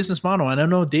same business model. And I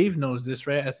know Dave knows this,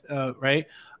 right? Right.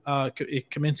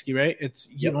 Kaminsky, right? It's,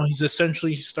 Yep. He's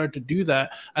essentially started to do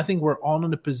that. I think we're all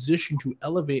in a position to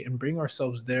elevate and bring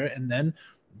ourselves there. And then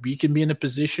we can be in a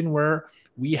position where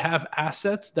we have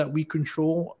assets that we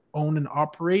control, own, and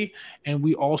operate. And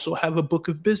we also have a book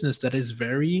of business that is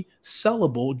very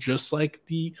sellable, just like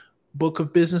the book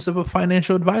of business of a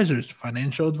financial advisors.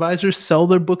 Financial advisors sell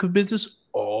their book of business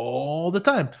all the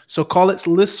time. So call it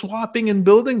list swapping and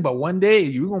building, but one day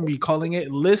you're going to be calling it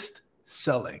list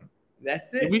selling.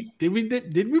 That's it. Did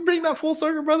we bring that full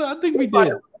circle, brother? I think we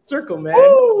did. Circle, man.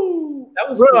 Woo! That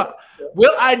was cool.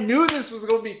 Well, I knew this was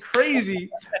going to be crazy.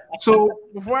 So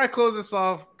before I close this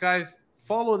off, guys,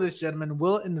 follow this gentleman.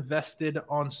 Will Invested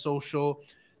on social,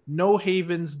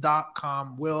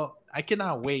 nohavens.com. Will, I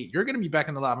cannot wait. You're going to be back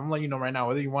in the lab. I'm letting you know right now,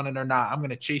 whether you want it or not. I'm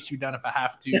going to chase you down if I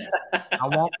have to. I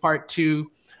want part 2.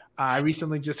 I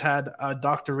recently just had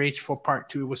Dr. Rach for part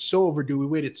 2. It was so overdue. We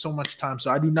waited so much time.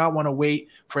 So I do not want to wait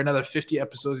for another 50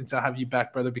 episodes until I have you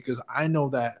back, brother, because I know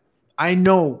that. I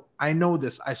know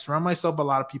this. I surround myself with a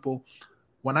lot of people.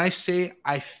 When I say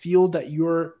I feel that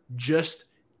you're just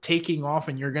taking off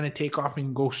and you're going to take off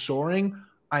and go soaring,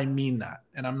 I mean that.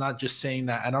 And I'm not just saying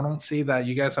that. And I don't say that.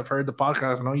 You guys have heard the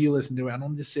podcast. I know you listen to it. I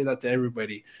don't just say that to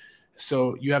everybody.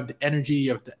 So you have the energy,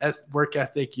 you have the work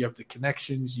ethic, you have the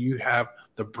connections, you have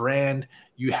the brand,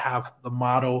 you have the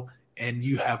model, and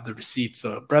you have the receipts.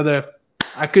 So, brother,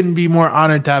 I couldn't be more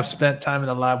honored to have spent time in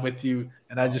the lab with you.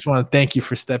 And I just want to thank you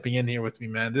for stepping in here with me,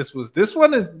 man. This is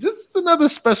another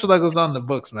special that goes on in the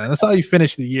books, man. That's how you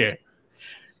finish the year.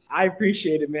 I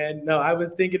appreciate it, man. No, I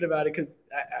was thinking about it because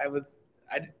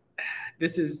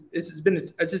this has been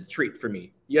a treat for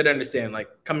me. You got to understand, like,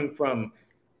 coming from,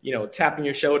 tapping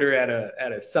your shoulder at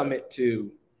a summit to,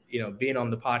 being on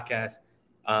the podcast.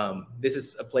 This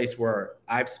is a place where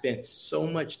I've spent so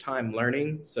much time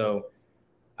learning. So,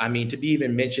 I mean, to be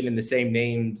even mentioned in the same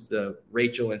names,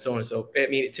 Rachel and so on and so forth. I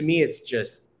mean, to me, it's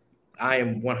just, I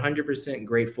am 100%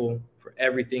 grateful for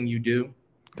everything you do.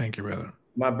 Thank you, brother.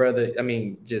 My brother, I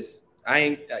mean,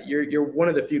 you're one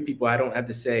of the few people I don't have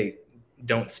to say,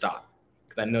 don't stop,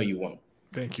 because I know you won't.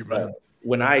 Thank you, brother.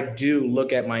 When I do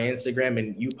look at my Instagram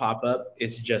and you pop up,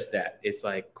 it's just that. It's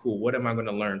like, cool, what am I going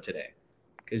to learn today?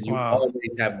 Because you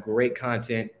always have great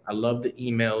content. I love the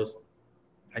emails.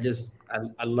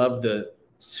 I love the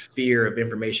sphere of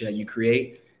information that you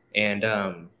create. And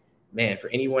man, for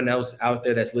anyone else out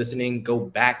there that's listening, go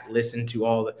back, listen to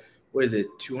all the,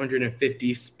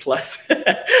 250 plus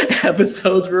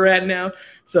episodes we're at now.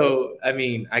 So, I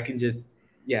mean, I can just,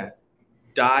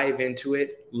 dive into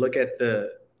it, look at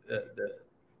the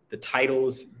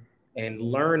titles and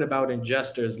learn about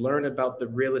adjusters, learn about the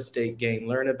real estate game,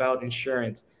 learn about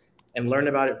insurance, and learn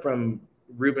about it from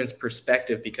Ruben's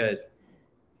perspective, because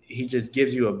he just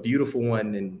gives you a beautiful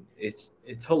one, and it's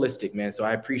holistic, man. So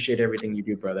I appreciate everything you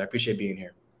do, brother. I appreciate being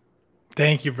here.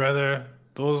 Thank you, brother.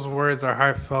 Those words are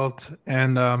heartfelt.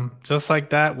 And just like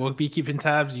that, we'll be keeping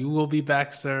tabs. You will be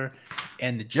back, sir.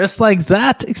 And just like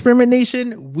that, Experiment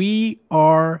Nation, we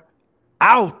are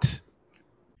out.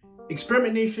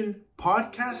 Experiment Nation,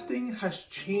 podcasting has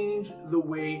changed the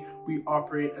way we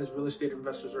operate as real estate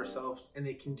investors ourselves, and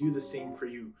it can do the same for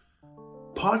you.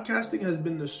 Podcasting has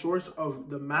been the source of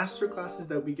the master classes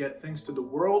that we get thanks to the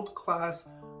world-class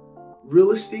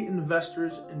real estate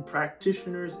investors and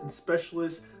practitioners and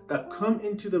specialists that come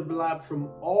into the lab from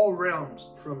all realms,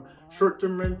 from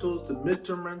short-term rentals to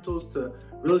mid-term rentals to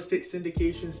real estate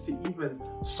syndications to even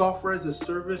software as a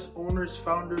service. Owners,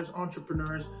 founders,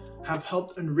 entrepreneurs have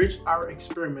helped enrich our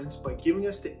experiments by giving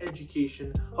us the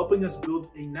education, helping us build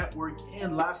a network,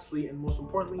 and lastly, and most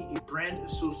importantly, a brand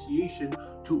association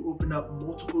to open up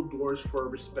multiple doors for our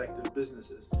respective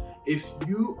businesses. If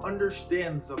you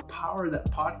understand the power that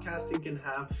podcasting can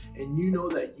have, and you know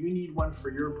that you need one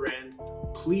for your brand,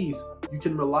 please, you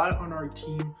can rely on our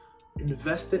team.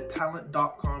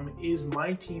 InvestedTalent.com is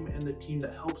my team and the team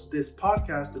that helps this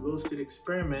podcast, the Real Estate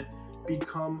Experiment,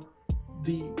 become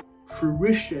the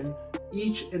fruition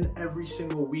each and every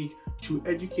single week to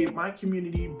educate my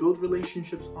community, build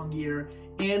relationships on the air,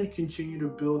 and continue to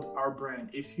build our brand.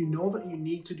 If you know that you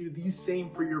need to do the same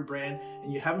for your brand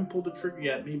and you haven't pulled the trigger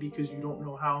yet, maybe because you don't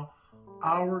know how,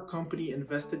 our company,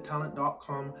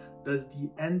 InvestedTalent.com, does the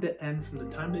end-to-end from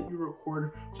the time that you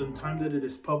record, from the time that it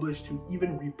is published, to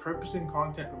even repurposing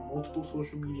content on multiple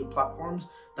social media platforms.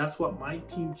 That's what my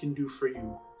team can do for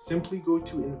you. Simply go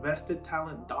to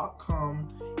InvestedTalent.com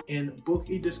and book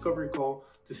a discovery call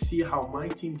to see how my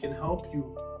team can help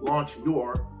you launch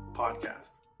your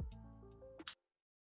podcast.